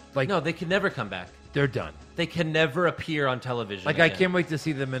 yeah. Like- no, they can never come back. They're done. They can never appear on television Like, I again. can't wait to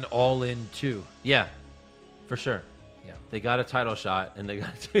see them in All In 2. Yeah, for sure. Yeah. They got a title shot, and they got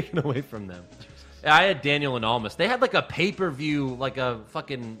it taken away from them. I had Daniel and Almas. They had like a pay-per-view, like a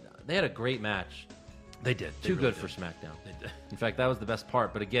fucking... They had a great match. They did. Too good for SmackDown. They did. In fact, that was the best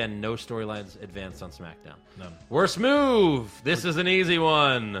part. But again, no storylines advanced on SmackDown. None. Worst move. This is an easy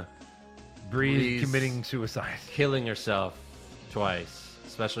one. Breeze committing suicide. Killing herself twice,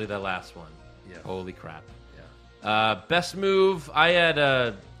 especially that last one. Yeah. Holy crap. Yeah. Best move. I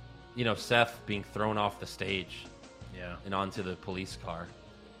had, Seth being thrown off the stage Yeah. and onto the police car.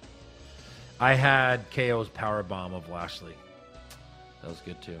 I had KO's power bomb of Lashley. That was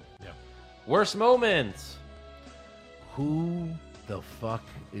good too. Yeah. Worst moments. Who the fuck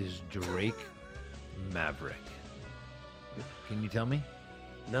is Drake Maverick? Can you tell me?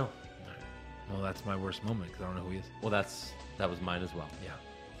 No. Well, that's my worst moment because I don't know who he is. Well, that was mine as well. Yeah.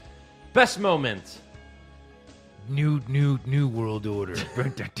 Best moment. New world order.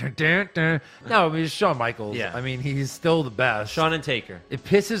 No, I mean, it's Shawn Michaels. Yeah. I mean, he's still the best. Shawn and Taker. It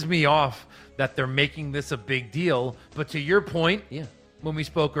pisses me off that they're making this a big deal. But to your point, Yeah. when we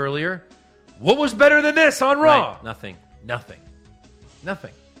spoke earlier, what was better than this on Raw? Right. Nothing. Nothing.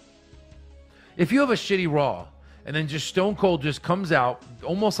 If you have a shitty Raw and then just Stone Cold just comes out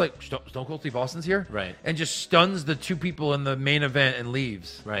almost like Stone Cold Steve Austin's here, Right. and just stuns the two people in the main event and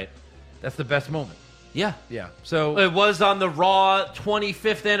leaves, Right. that's the best moment. Yeah. Yeah. So It was on the Raw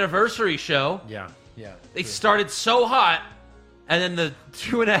 25th anniversary show. yeah. They started so hot, and then the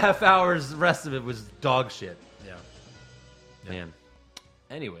 2.5 hours, the rest of it was dog shit. Yeah. Man.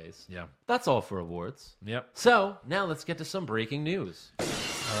 Anyways, Yeah. that's all for awards. Yep. So now let's get to some breaking news.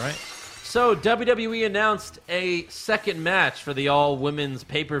 All right. So WWE announced a second match for the all-women's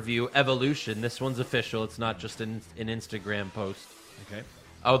pay-per-view Evolution. This one's official. It's not just an Instagram post. Okay.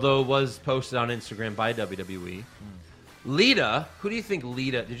 Although it was posted on Instagram by WWE. Lita, who do you think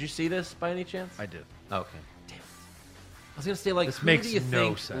Lita... Did you see this by any chance? I did. Okay. Damn it. I was going to say, like, This who makes do you no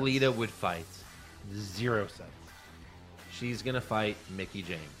think sense. Lita would fight? 0 cents. She's going to fight Mickie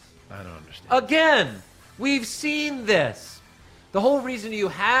James. I don't understand. Again, we've seen this. The whole reason you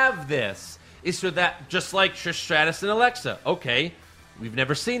have this is so that, just like Trish Stratus and Alexa, okay, we've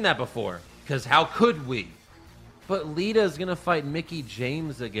never seen that before, because how could we? But Lita's going to fight Mickie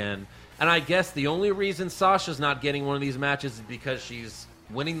James again, and I guess the only reason Sasha's not getting one of these matches is because she's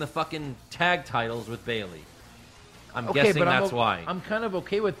winning the fucking tag titles with Bayley. I'm guessing that's why. I'm kind of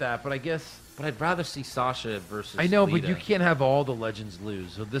okay with that, but I guess... But I'd rather see Sasha versus I know, but Lita. you can't have all the legends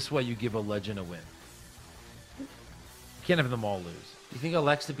lose. So this way you give a legend a win. You can't have them all lose. You think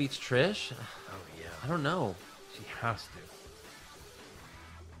Alexa beats Trish? Oh, yeah. I don't know. She has to.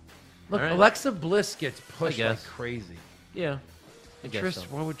 Look, All right. Alexa Bliss gets pushed like guess. crazy. Yeah. I guess Trish, so.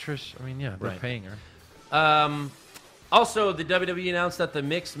 why would Trish... I mean, yeah, they're Right. paying her. Also, the WWE announced that the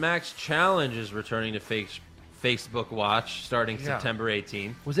Mixed Match Challenge is returning to Facebook Watch starting Yeah. September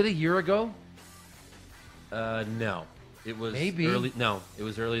 18th. Was it a year ago? No. It was Maybe. early. No, it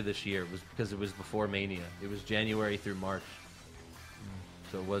was early this year. It was because it was before Mania. It was January through March.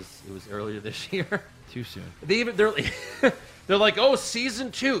 So it was earlier this year. Too soon. They're like, oh,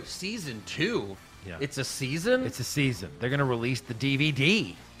 season 2. Season 2? Yeah. It's a season? It's a season. They're going to release the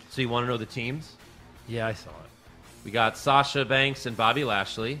DVD. So you want to know the teams? Yeah, I saw it. We got Sasha Banks and Bobby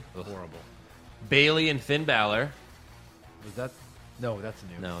Lashley. Horrible. Bayley and Finn Balor. Was that... No, that's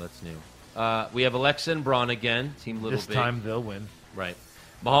new. No, that's new. We have Alexa and Braun again. Team Little This Big. time they'll win. Right.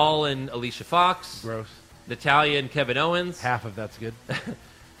 Mahal and Alicia Fox. Gross. Natalia and Kevin Owens. Half of that's good.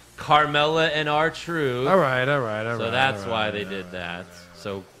 Carmella and R-Truth. all right. So that's why they did that.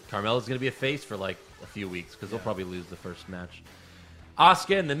 So Carmella's going to be a face for like a few weeks because they'll probably lose the first match.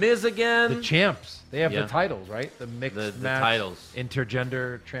 Asuka and The Miz again. The champs. They have Yeah. the titles, right? The mixed The match, titles.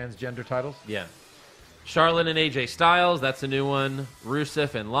 intergender, transgender titles. Yeah. Charlotte and AJ Styles. That's a new one.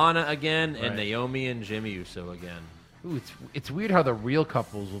 Rusev and Lana again. And Right. Naomi and Jimmy Uso again. Ooh, it's weird how the real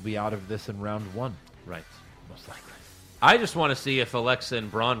couples will be out of this in round 1. Right. Most likely. I just want to see if Alexa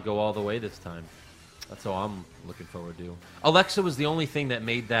and Braun go all the way this time. That's all I'm looking forward to. Alexa was the only thing that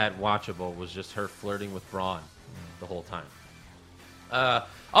made that watchable, was just her flirting with Braun the whole time.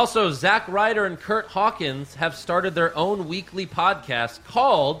 Also, Zack Ryder and Kurt Hawkins have started their own weekly podcast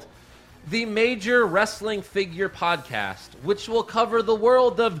called the Major Wrestling Figure Podcast, which will cover the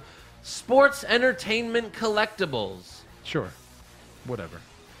world of sports entertainment collectibles. Sure. Whatever.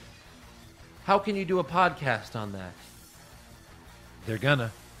 How can you do a podcast on that? They're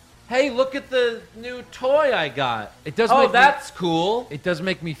gonna. Hey, look at the new toy I got. It does Oh, make me- that's cool. It does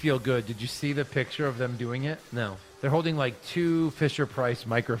make me feel good. Did you see the picture of them doing it? No. They're holding like 2 Fisher-Price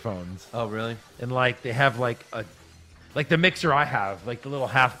microphones. Oh, really? And like they have like the mixer I have, like the little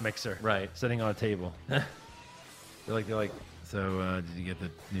half mixer. Right. Sitting on a table. they're like, so did you get the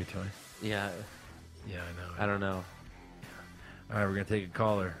new toy? Yeah. Yeah, I know. I don't know. All right, we're going to take a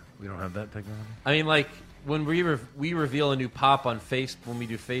caller. We don't have that technology? I mean, like, when we reveal a new pop on when we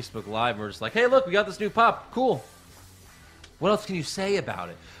do Facebook Live, we're just like, hey, look, we got this new pop. Cool. What else can you say about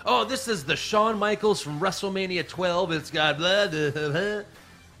it? Oh, this is the Shawn Michaels from WrestleMania 12. It's got blah, blah, blah.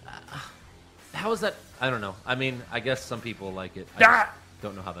 How is that? I don't know. I mean, I guess some people like it. I just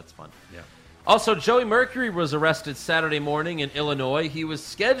don't know how that's fun. Yeah. Also, Joey Mercury was arrested Saturday morning in Illinois. He was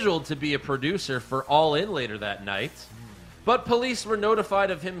scheduled to be a producer for All In later that night. But police were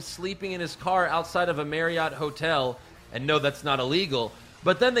notified of him sleeping in his car outside of a Marriott hotel. And no, that's not illegal.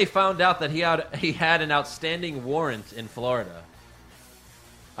 But then they found out that he had an outstanding warrant in Florida.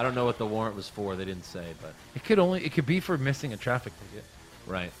 I don't know what the warrant was for. They didn't say, but It could be for missing a traffic ticket.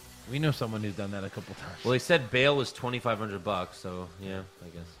 right. We know someone who's done that a couple times. Well, they said bail was $2,500, so yeah, I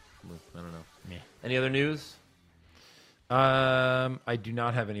guess. I don't know. Yeah. Any other news? I do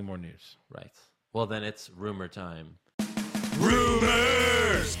not have any more news. Right. Well, then it's rumor time.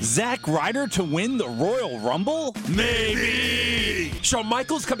 Rumors! Zack Ryder to win the Royal Rumble? Maybe! Shawn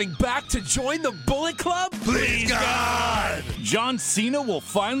Michaels coming back to join the Bullet Club? Please, God! John Cena will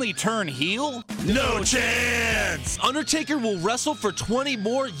finally turn heel? No chance! Undertaker will wrestle for 20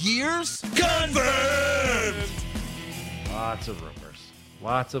 more years? Confirmed! Lots of rumors.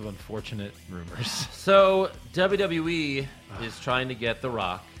 Lots of unfortunate rumors. So, WWE is trying to get The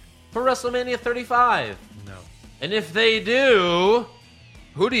Rock for WrestleMania 35. No. And if they do,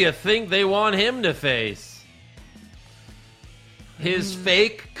 who do you think they want him to face? His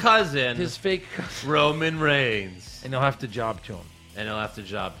fake cousin, Roman Reigns. And he'll have to job to him.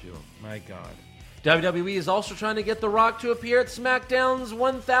 My God. WWE is also trying to get The Rock to appear at SmackDown's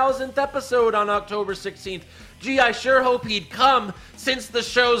 1000th episode on October 16th. Gee, I sure hope he'd come, since the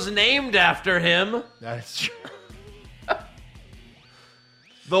show's named after him. That's true.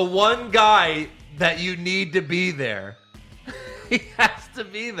 The one guy that you need to be there. He has to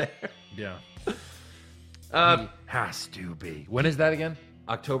be there. Yeah. He has to be. When is that again?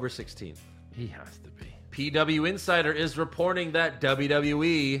 October 16th. He has to be. PW Insider is reporting that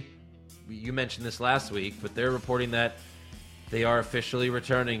WWE, you mentioned this last week, but they're reporting that they are officially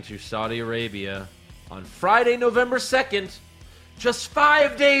returning to Saudi Arabia on Friday, November 2nd, just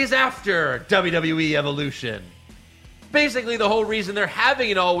 5 days after WWE Evolution. Basically, the whole reason they're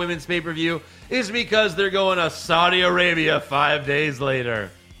having an all-women's pay-per-view is because they're going to Saudi Arabia 5 days later.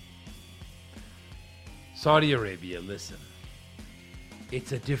 Saudi Arabia, listen.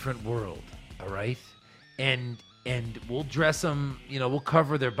 It's a different world, all right? And we'll dress them, we'll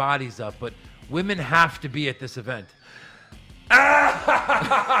cover their bodies up, but women have to be at this event.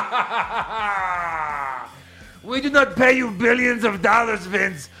 We do not pay you billions of dollars,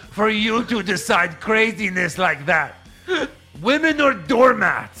 Vince, for you to decide craziness like that. Women are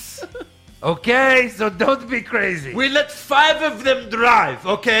doormats. Okay? So don't be crazy. We let 5 of them drive,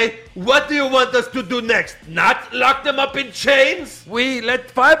 okay? What do you want us to do next? Not lock them up in chains? We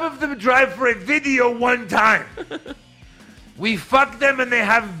let 5 of them drive for a video one time. We fuck them and they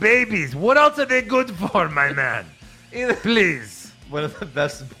have babies. What else are they good for, my man? Please. One of the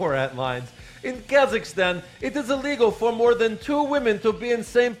best Borat lines. In Kazakhstan, it is illegal for more than 2 women to be in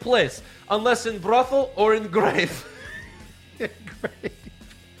same place, unless in brothel or in grave.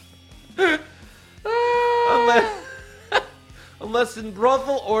 Unless in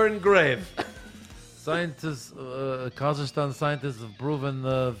brothel or in grave. Scientists, Kazakhstan scientists have proven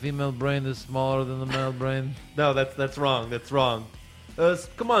the female brain is smaller than the male brain. No, that's wrong. That's wrong.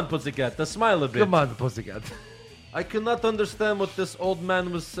 Come on, pussycat. Smile a bit. Come on, pussycat. I cannot understand what this old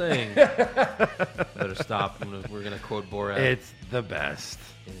man was saying. Better stop. We're going to quote Borat. It's the best.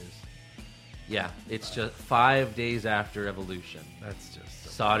 It is. Yeah, it's just 5 days after Evolution. That's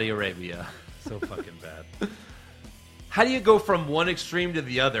just Saudi Arabia. so fucking bad. How do you go from one extreme to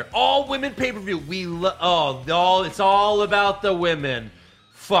the other? All women pay-per-view. It's all about the women.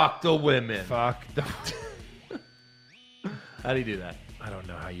 Fuck the women. Fuck the... How do you do that? I don't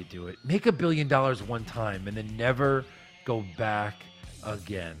know how you do it. Make $1 billion one time and then never go back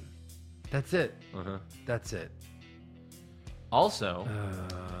again. That's it. That's it. Also,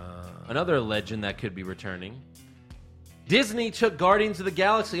 another legend that could be returning. Disney took Guardians of the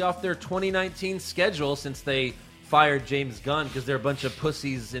Galaxy off their 2019 schedule since they fired James Gunn because they're a bunch of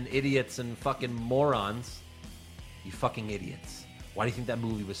pussies and idiots and fucking morons. You fucking idiots. Why do you think that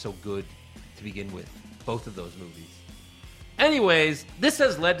movie was so good to begin with? Both of those movies. Anyways, this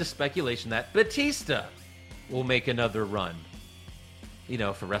has led to speculation that Batista will make another run.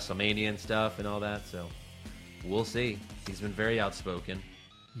 For WrestleMania and stuff and all that, so we'll see. He's been very outspoken.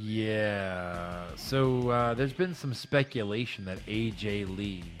 Yeah. So there's been some speculation that AJ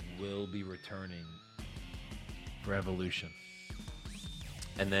Lee will be returning for Evolution.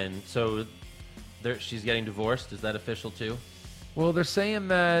 And then, so she's getting divorced. Is that official too? Well, they're saying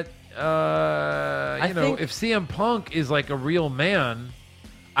that, think- if CM Punk is like a real man,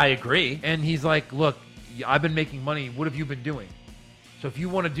 I agree. and he's like, look, I've been making money. What have you been doing? So if you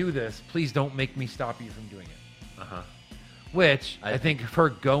want to do this, please don't make me stop you from doing it. Uh-huh. Which I think her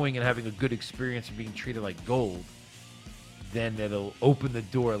going and having a good experience and being treated like gold, then it'll open the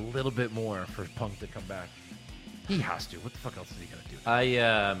door a little bit more for Punk to come back. He has to. What the fuck else is he gonna do?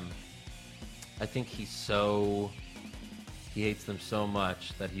 I think he hates them so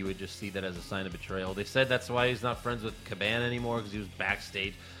much that he would just see that as a sign of betrayal. They said that's why he's not friends with Cabana anymore, because he was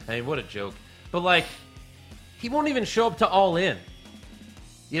backstage. I mean, what a joke. But like, he won't even show up to All In.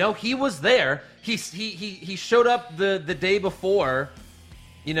 You know, he was there. He showed up the day before,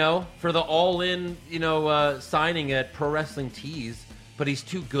 you know, for the All In, signing at Pro Wrestling Tees. But he's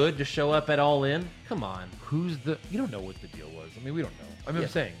too good to show up at All In. Come on. You don't know what the deal was. I mean, we don't know. I mean, Yeah,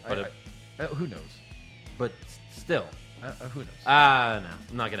 I'm saying, but who knows? But still. Who knows? No, I'm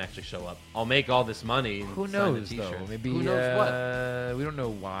not gonna actually show up. I'll make all this money. And Who sign the knows, though? t-shirts. Maybe Who knows what? We don't know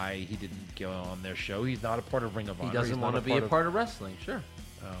why he didn't go on their show. He's not a part of Ring of Honor. He doesn't want to be a part of wrestling. Sure.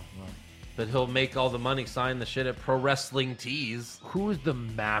 Oh, well. But he'll make all the money, sign the shit at Pro Wrestling Tees. Who is the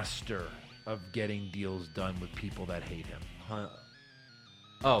master of getting deals done with people that hate him?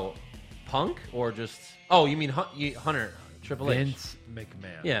 Oh, Punk or just? Oh, you mean Hunter Triple H? Vince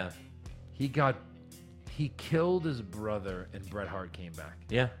McMahon. Yeah. He killed his brother, and Bret Hart came back.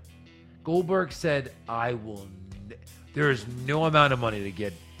 Yeah. Goldberg said, there is no amount of money to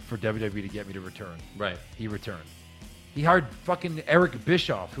get for WWE to get me to return. Right. He returned. He hired fucking Eric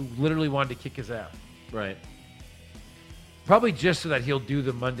Bischoff, who literally wanted to kick his ass. Right. Probably just so that he'll do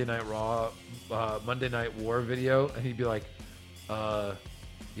the Monday Night Raw, Monday Night War video, and he'd be like,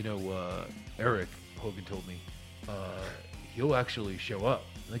 Eric, Hogan told me, he'll actually show up.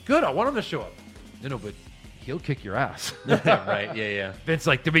 I'm like, good, I want him to show up. No, but he'll kick your ass. Right, yeah. Vince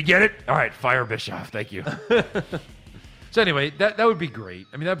like, did we get it? All right, fire Bischoff. Thank you. So anyway, that would be great.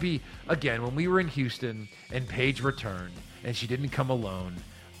 I mean, that'd be, again, when we were in Houston and Paige returned and she didn't come alone,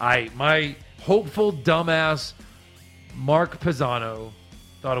 my hopeful dumbass Mark Pisano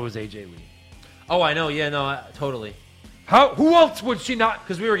thought it was AJ Lee. Oh, I know. Yeah, no, totally. Who else would she not?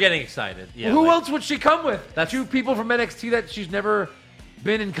 Because we were getting excited. Yeah. Who else would she come with? That's- two people from NXT that she's never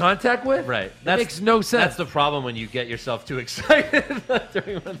been in contact with? Right. That makes no sense. That's the problem when you get yourself too excited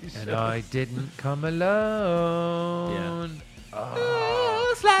during one of these shows. And I didn't come alone.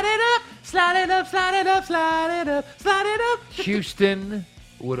 Oh, slide it up, slide it up, slide it up, slide it up, slide it up. Houston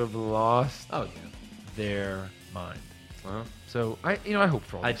would have lost their mind. Uh-huh. So I hope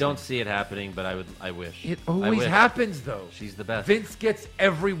for all. I these don't things. see it happening, but I wish. It I always wish. happens, though. She's the best. Vince gets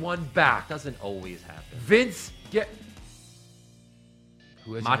everyone back. Doesn't always happen. Vince get.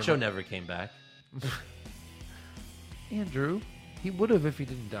 Macho never came back. Andrew, he would have if he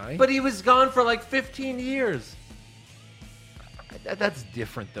didn't die. But he was gone for like 15 years. That's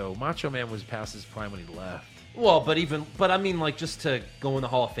different, though. Macho Man was past his prime when he left. Well, but I mean, like, just to go in the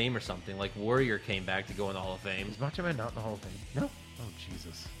Hall of Fame or something. Like, Warrior came back to go in the Hall of Fame. Is Macho Man not in the Hall of Fame? No. Oh,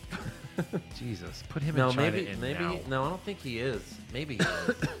 Jesus. Jesus. Put him No, in China maybe. now. No, I don't think he is. Maybe he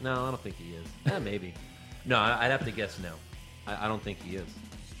is. No, I don't think he is. Yeah, maybe. No, I'd have to guess no. I don't think he is.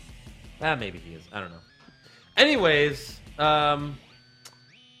 Maybe he is. I don't know. Anyways,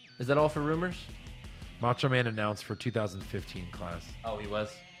 is that all for rumors? Macho Man announced for 2015 class. Oh, he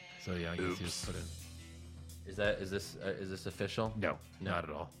was. So yeah, I guess he was put in. Is this official? No, not at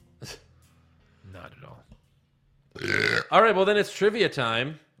all. Not at all. All right, well then it's trivia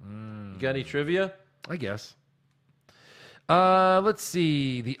time. You got any trivia? I guess. Let's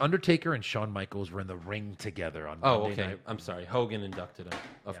see. The Undertaker and Shawn Michaels were in the ring together on Monday night. I'm sorry. Hogan inducted him,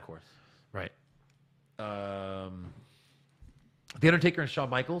 of course. Right. The Undertaker and Shawn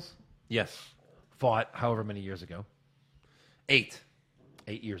Michaels Yes. fought however many years ago. 8.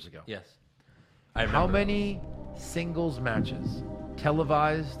 8 years ago. Yes. I remember. How many singles matches,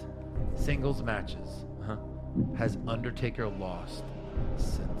 televised singles matches, has Undertaker lost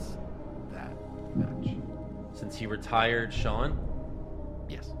since that match? Since he retired Shawn?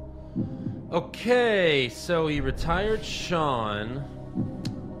 Yes. Okay, so he retired Shawn.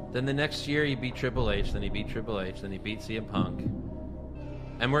 Then the next year he beat Triple H. Then he beat Triple H. Then he beat CM Punk.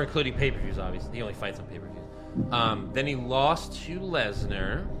 And we're including pay-per-views, obviously. He only fights on pay-per-views. Then he lost to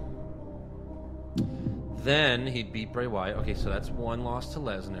Lesnar. Then he beat Bray Wyatt. Okay, so that's one loss to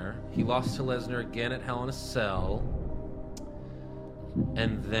Lesnar. He lost to Lesnar again at Hell in a Cell.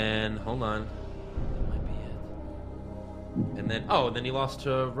 And then, hold on. That might be it. And then he lost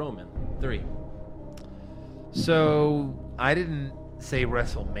to Roman. 3. So I didn't say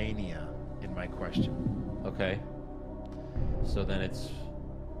WrestleMania in my question. Okay. So then it's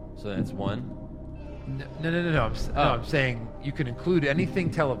one. No. I'm saying you can include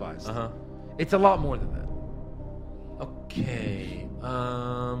anything televised. It's a lot more than that. Okay.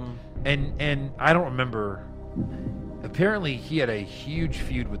 And I don't remember. Apparently, he had a huge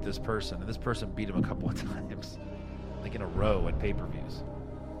feud with this person, and this person beat him a couple of times, like in a row at pay-per-views.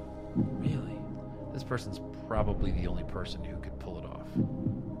 Really? This person's probably the only person who could pull it off.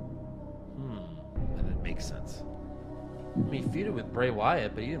 And it makes sense. I mean, he feuded with Bray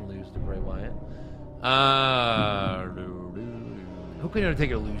Wyatt, but he didn't lose to Bray Wyatt. Who can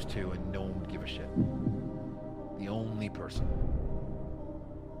Undertaker lose to and no one would give a shit? The only person.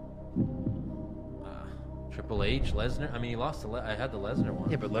 Triple H, Lesnar. I mean, he lost to I had the Lesnar one.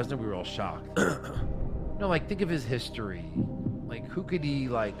 Yeah, but Lesnar, we were all shocked. No, like, think of his history. Like, who could he,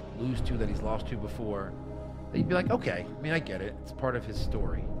 like, lose to that he's lost to before? That you'd be like, okay, I mean, I get it. It's part of his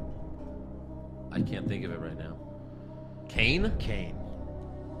story. I can't think of it right now. Kane? Kane.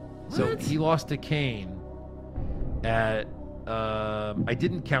 So he lost to Kane at, I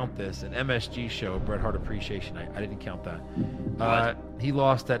didn't count this, an MSG show, Bret Hart Appreciation Night. I didn't count that. He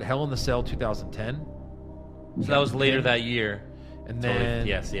lost at Hell in the Cell 2010. So that was later that year. And Totally, then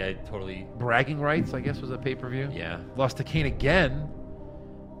yes, yeah, totally. Bragging Rights, I guess, was a pay-per-view. Yeah. Lost to Kane again.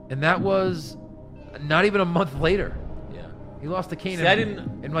 And that was not even a month later. Yeah. He lost to Kane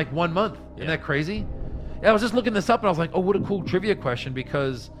in like 1 month. Isn't that crazy? Yeah, I was just looking this up and I was like, oh, what a cool trivia question,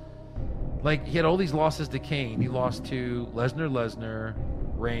 because like he had all these losses to Kane. He lost to Lesnar,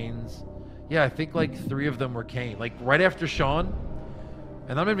 Reigns. Yeah, I think like 3 of them were Kane. Like right after Shawn.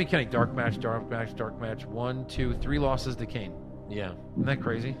 And that made me counting dark match. 1, 2, 3 losses to Kane. Yeah. Isn't that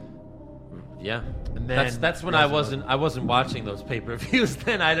crazy? Yeah. And then that's when I wasn't watching those pay-per-views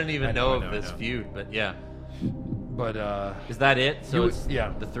then. I didn't even know of this feud, but yeah. But is that it? So it's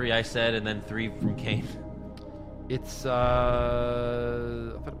yeah, the 3 I said and then 3 from Kane. It's I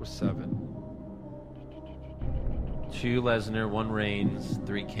thought it was 7. 2 Lesnar, 1 Reigns,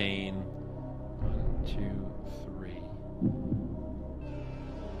 3 Kane. 1, 2, 3.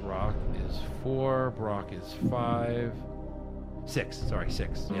 Brock is 4. Brock is 5. 6. Sorry,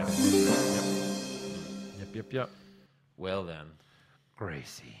 6. Yeah. Yep. Well then.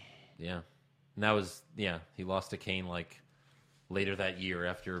 Gracie. Yeah. And that was, he lost to Kane like later that year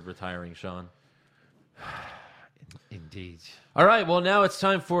after retiring Shawn. Indeed. All right, well, now it's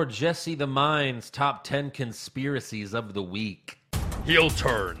time for Jesse the Mind's top 10 conspiracies of the week. Heel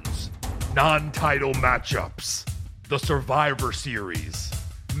turns, non-title matchups, the Survivor Series,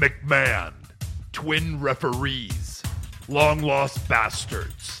 McMahon, twin referees, long-lost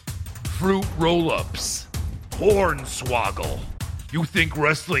bastards, fruit roll-ups, hornswoggle. You think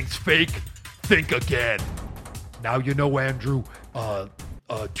wrestling's fake? Think again. Now you know, Andrew,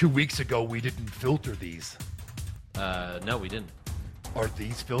 2 weeks ago we didn't filter these. No, we didn't. Are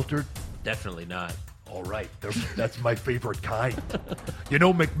these filtered? Definitely not. All right, that's my favorite kind. You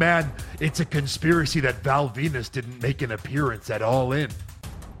know, McMahon, it's a conspiracy that Val Venus didn't make an appearance at All In.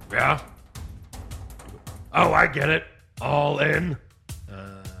 Yeah? Oh, I get it. All In.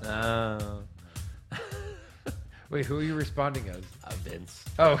 Wait, who are you responding as? Vince.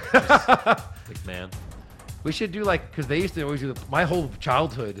 Oh. McMahon. We should do like, because they used to always do my whole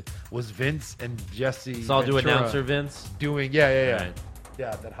childhood was Vince and Jesse. So I'll do Ventura announcer Vince. doing, yeah. Right.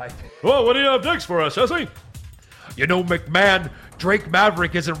 Yeah, that high. Well, what do you have next for us, Jesse? You know, McMahon, Drake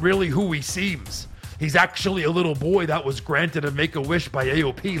Maverick isn't really who he seems. He's actually a little boy that was granted a Make-A-Wish by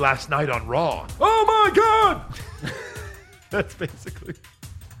AOP last night on Raw. Oh my God! That's basically...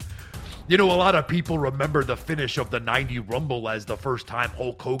 You know, a lot of people remember the finish of the 90 Rumble as the first time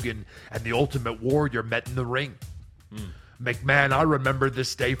Hulk Hogan and the Ultimate Warrior met in the ring. McMahon, I remember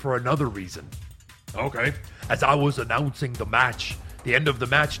this day for another reason. Okay. As I was announcing the match, the end of the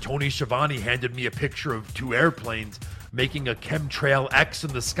match, Tony Schiavone handed me a picture of 2 airplanes making a chemtrail X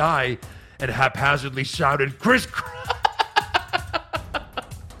in the sky and haphazardly shouted,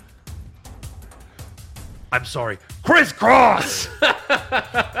 I'm sorry, crisscross!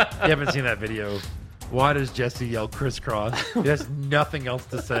 You haven't seen that video. Why does Jesse yell crisscross? He has nothing else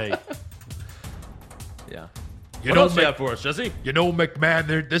to say. Yeah. What else you have for us, Jesse? You know,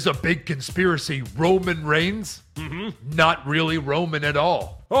 McMahon, there's a big conspiracy. Roman Reigns, not really Roman at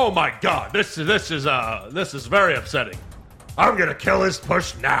all. Oh my God, this is very upsetting. I'm gonna kill his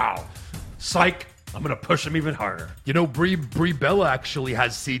push now. Psych, I'm gonna push him even harder. You know, Brie Bella actually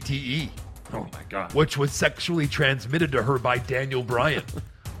has CTE. Oh my God. Which was sexually transmitted to her by Daniel Bryan.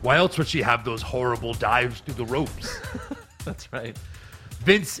 Why else would she have those horrible dives through the ropes? That's right.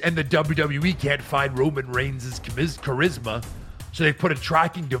 Vince and the WWE can't find Roman Reigns' charisma, so they put a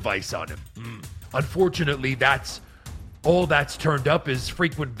tracking device on him. Unfortunately, that's all that's turned up is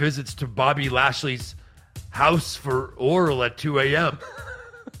frequent visits to Bobby Lashley's house for oral at 2 a.m.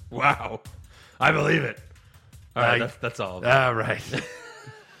 Wow. I believe it. All right, that's all. All right.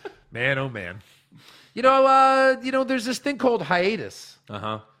 Man, oh man. You know, there's this thing called hiatus.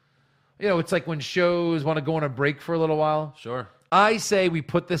 Uh-huh. You know, it's like when shows want to go on a break for a little while. Sure. I say we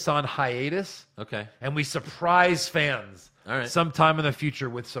put this on hiatus. Okay. And we surprise fans All right. sometime in the future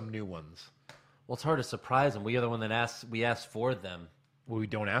with some new ones. Well, it's hard to surprise them. We are the one that asked for them. Well, we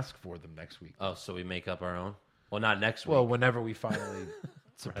don't ask for them next week. Oh, so we make up our own? Well, not next week. Well, whenever we finally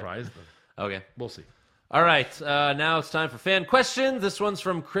surprise them. Okay. We'll see. All right. Now it's time for fan questions. This one's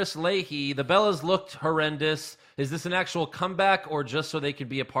from Chris Leahy. The Bellas looked horrendous. Is this an actual comeback or just so they could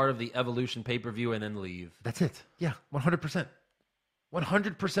be a part of the Evolution pay-per-view and then leave? That's it. Yeah, 100%.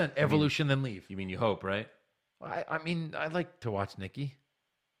 100% Evolution, then leave. You mean you hope, right? I mean, I like to watch Nikki.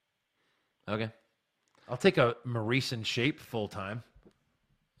 Okay. I'll take a Maurice in Shape full time.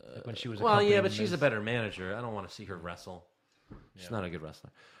 Like when she was Well, yeah, accompanying but she's Miz. a better manager. I don't want to see her wrestle. She's not a good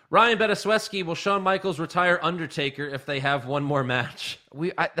wrestler. Ryan Betasweski, will Shawn Michaels retire Undertaker if they have one more match?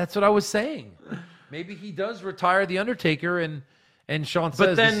 That's what I was saying. Maybe he does retire the Undertaker, and Shawn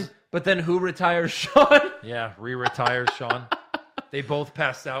says, But then who retires Shawn? yeah, re-retires Shawn. They both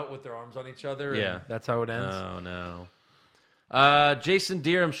passed out with their arms on each other. Yeah. And that's how it ends. Oh, no. Jason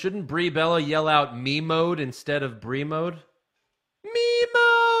Deerham, shouldn't Brie Bella yell out me mode instead of Brie mode? Me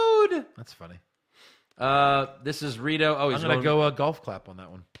mode! That's funny. This is Rito. Oh, he's I'm gonna go a golf clap on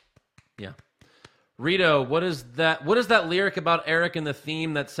that one. Yeah. Rito, what is that lyric about Eric in the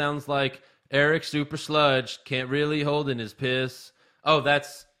theme that sounds like Eric super sludge, can't really hold in his piss? Oh,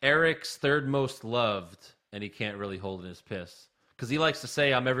 that's Eric's third most loved, and he can't really hold in his piss. Because he likes to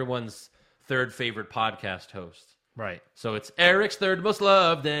say, I'm everyone's third favorite podcast host. Right. So it's Eric's third most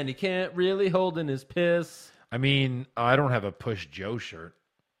loved, and he can't really hold in his piss. I mean, I don't have a Push Joe shirt.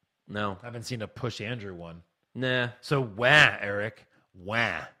 No. I haven't seen a Push Andrew one. Nah. So, wah, Eric.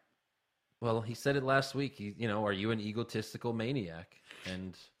 Wah. Well, he said it last week. Are you an egotistical maniac?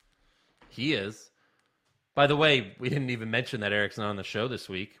 And he is. By the way, we didn't even mention that Eric's not on the show this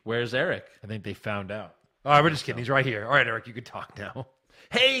week. Where's Eric? I think they found out. All right, we're just kidding. He's right here. All right, Eric, you can talk now.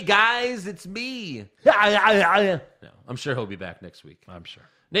 Hey, guys, it's me. No, I'm sure he'll be back next week. I'm sure.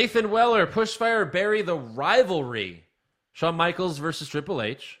 Nathan Weller, Pushfire, bury the rivalry. Shawn Michaels versus Triple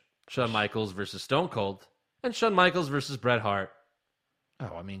H. Shawn Michaels versus Stone Cold. And Shawn Michaels versus Bret Hart.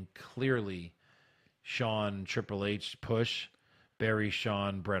 Oh, I mean, clearly, Shawn, Triple H, push, bury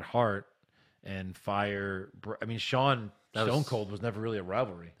Shawn, Bret Hart, and fire. I mean, Shawn, Stone Cold was never really a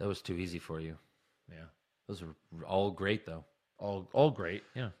rivalry. That was too easy for you. Yeah. Those are all great, though. All great,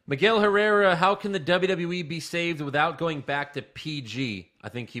 yeah. Miguel Herrera, how can the WWE be saved without going back to PG? I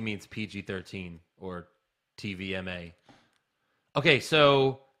think he means PG-13 or TVMA. Okay,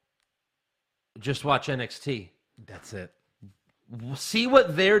 so just watch NXT. That's it. See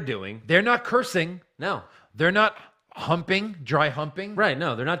what they're doing. They're not cursing. No. They're not dry humping. Right,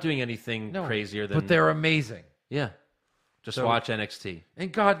 no, they're not doing anything crazier than... But they're amazing. Yeah. Just watch NXT.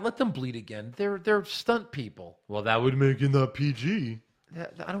 And God, let them bleed again. They're stunt people. Well, that would make it not PG.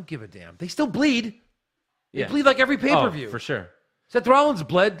 I don't give a damn. They still bleed. They Yeah. bleed like every pay-per-view. Oh, for sure. Seth Rollins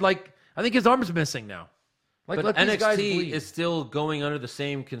bled like, I think his arm's missing now. Like, But let these guys NXT bleed. is still going under the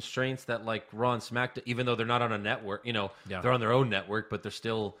same constraints that like Raw and SmackDown, even though they're not on a network, they're on their own network, but it's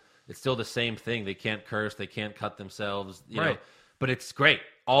still the same thing. They can't curse, they can't cut themselves, you know. But it's great.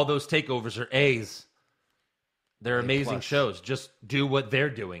 All those takeovers are A's. They're amazing shows. Just do what they're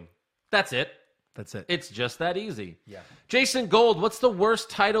doing. That's it. That's it. It's just that easy. Yeah. Jason Gold, what's the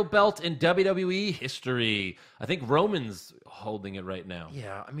worst title belt in WWE history? I think Roman's holding it right now.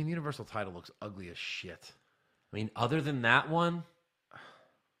 Yeah, I mean, the Universal title looks ugly as shit. I mean, other than that one,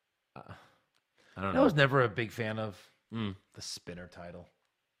 I don't know. I was never a big fan of the spinner title.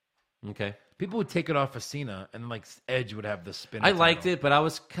 Okay. People would take it off of Cena, and like Edge would have the spinner. I liked title. it, but I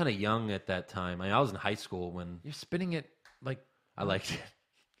was kind of young at that time. I was in high school when You're spinning it like I liked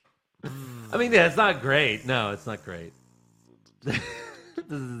it. I mean, yeah, it's not great. No, it's not great.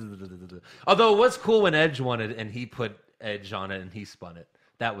 Although it was cool when Edge won it and he put Edge on it and he spun it.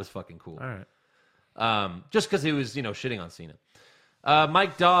 That was fucking cool. All right. Just because he was, shitting on Cena.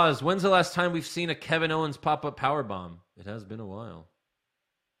 Mike Dawes, when's the last time we've seen a Kevin Owens pop-up powerbomb? It has been a while.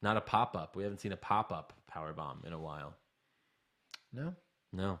 Not a pop-up. We haven't seen a pop-up powerbomb in a while. No?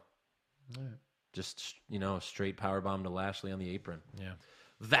 No. All right. Just, a straight powerbomb to Lashley on the apron. Yeah.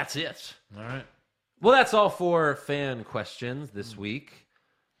 That's it. All right. Well, that's all for fan questions this week.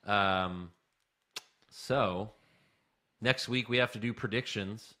 So next week we have to do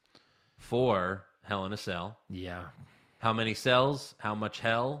predictions for Hell in a Cell. Yeah. How many cells? How much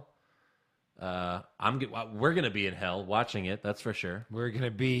hell? We're gonna be in hell watching it. That's for sure. We're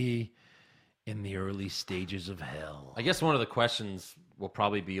gonna be in the early stages of hell. I guess one of the questions will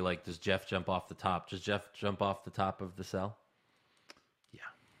probably be like, does Jeff jump off the top? Does Jeff jump off the top of the cell? Yeah.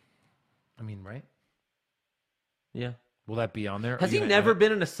 I mean, right? Yeah. Will that be on there? Has he never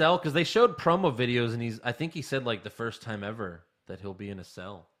been in a cell? Because they showed promo videos, and I think he said like the first time ever that he'll be in a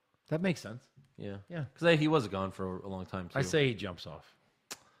cell. That makes sense. Yeah. Yeah. Because he was gone for a long time, too. I say he jumps off.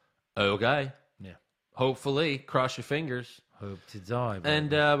 Okay. Yeah. Hopefully. Cross your fingers. Hope to die. Baby. And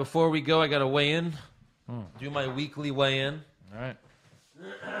before we go, I got to weigh in. Do my weekly weigh-in. All right.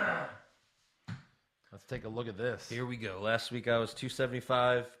 Let's take a look at this. Here we go. Last week I was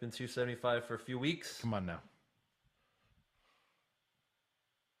 275. Been 275 for a few weeks. Come on now.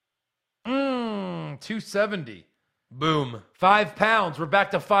 270. Boom. 5 pounds. We're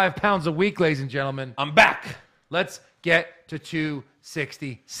back to 5 pounds a week, ladies and gentlemen. I'm back. Let's get to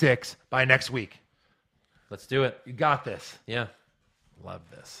 266 by next week. Let's do it. You got this. Yeah. Love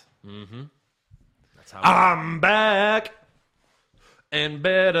this. Mm-hmm. That's how I'm back and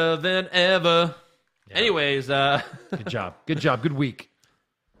better than ever. Yeah. Anyways, good job. Good job. Good week.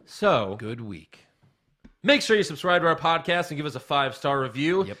 So, good week. Make sure you subscribe to our podcast and give us a 5-star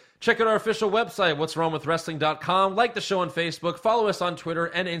review. Yep. Check out our official website, what'swrongwithwrestling.com. Like the show on Facebook. Follow us on Twitter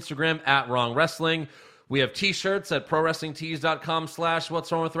and Instagram at Wrong Wrestling. We have t-shirts at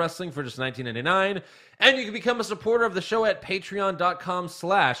prowrestlingtees.com/what'swrongwithwrestling for just $19.99. And you can become a supporter of the show at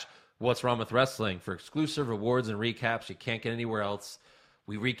patreon.com/what'swrongwithwrestling for exclusive rewards and recaps you can't get anywhere else.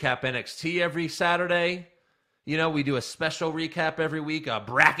 We recap NXT every Saturday. You know, we do a special recap every week, a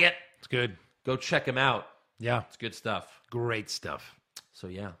bracket. It's good. Go check them out. Yeah. It's good stuff. Great stuff. So,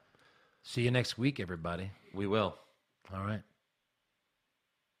 yeah. See you next week, everybody. We will. All right.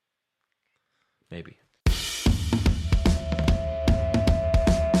 Maybe.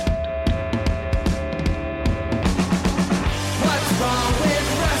 What's wrong with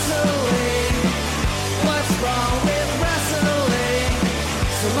wrestling? What's wrong with wrestling?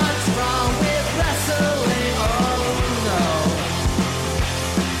 So much wrong with wrestling. Oh no.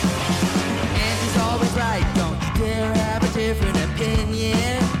 And he's always right. Don't you dare have a different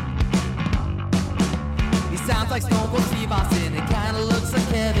opinion. He sounds like Stone Cold Steve Austin. It kind of looks like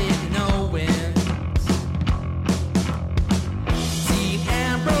Kevin Owens. Dean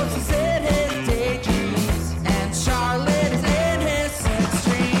Ambrose is in his daydreams, and Charlotte is in his sex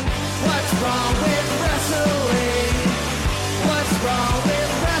dream. What's wrong with wrestling? What's wrong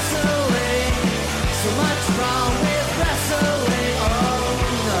with wrestling? So much wrong with wrestling. Oh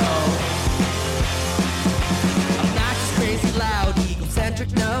no. Obnoxious, crazy, loud,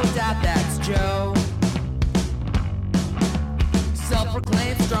 egocentric, no doubt that's Joe.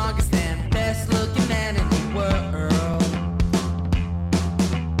 Self-proclaimed strongest and best-looking man in the world.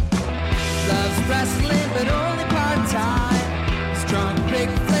 Loves wrestling, but only part-time. Strong, big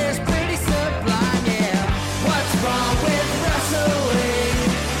players, pretty sublime, yeah. What's wrong with wrestling?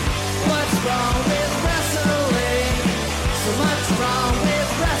 What's wrong with wrestling? So much wrong with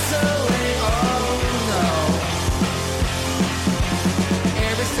wrestling, oh no.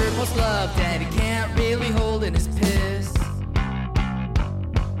 Every served most loved, and he can't really hold in his piss.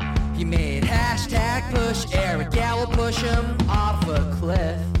 He made hashtag push Eric Gallo push him off a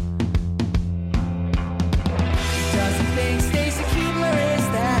cliff. He doesn't think Stacy Keibler is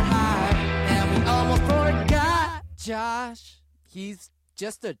that high, and we almost forgot Josh. He's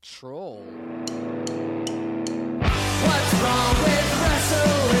just a troll. What's wrong with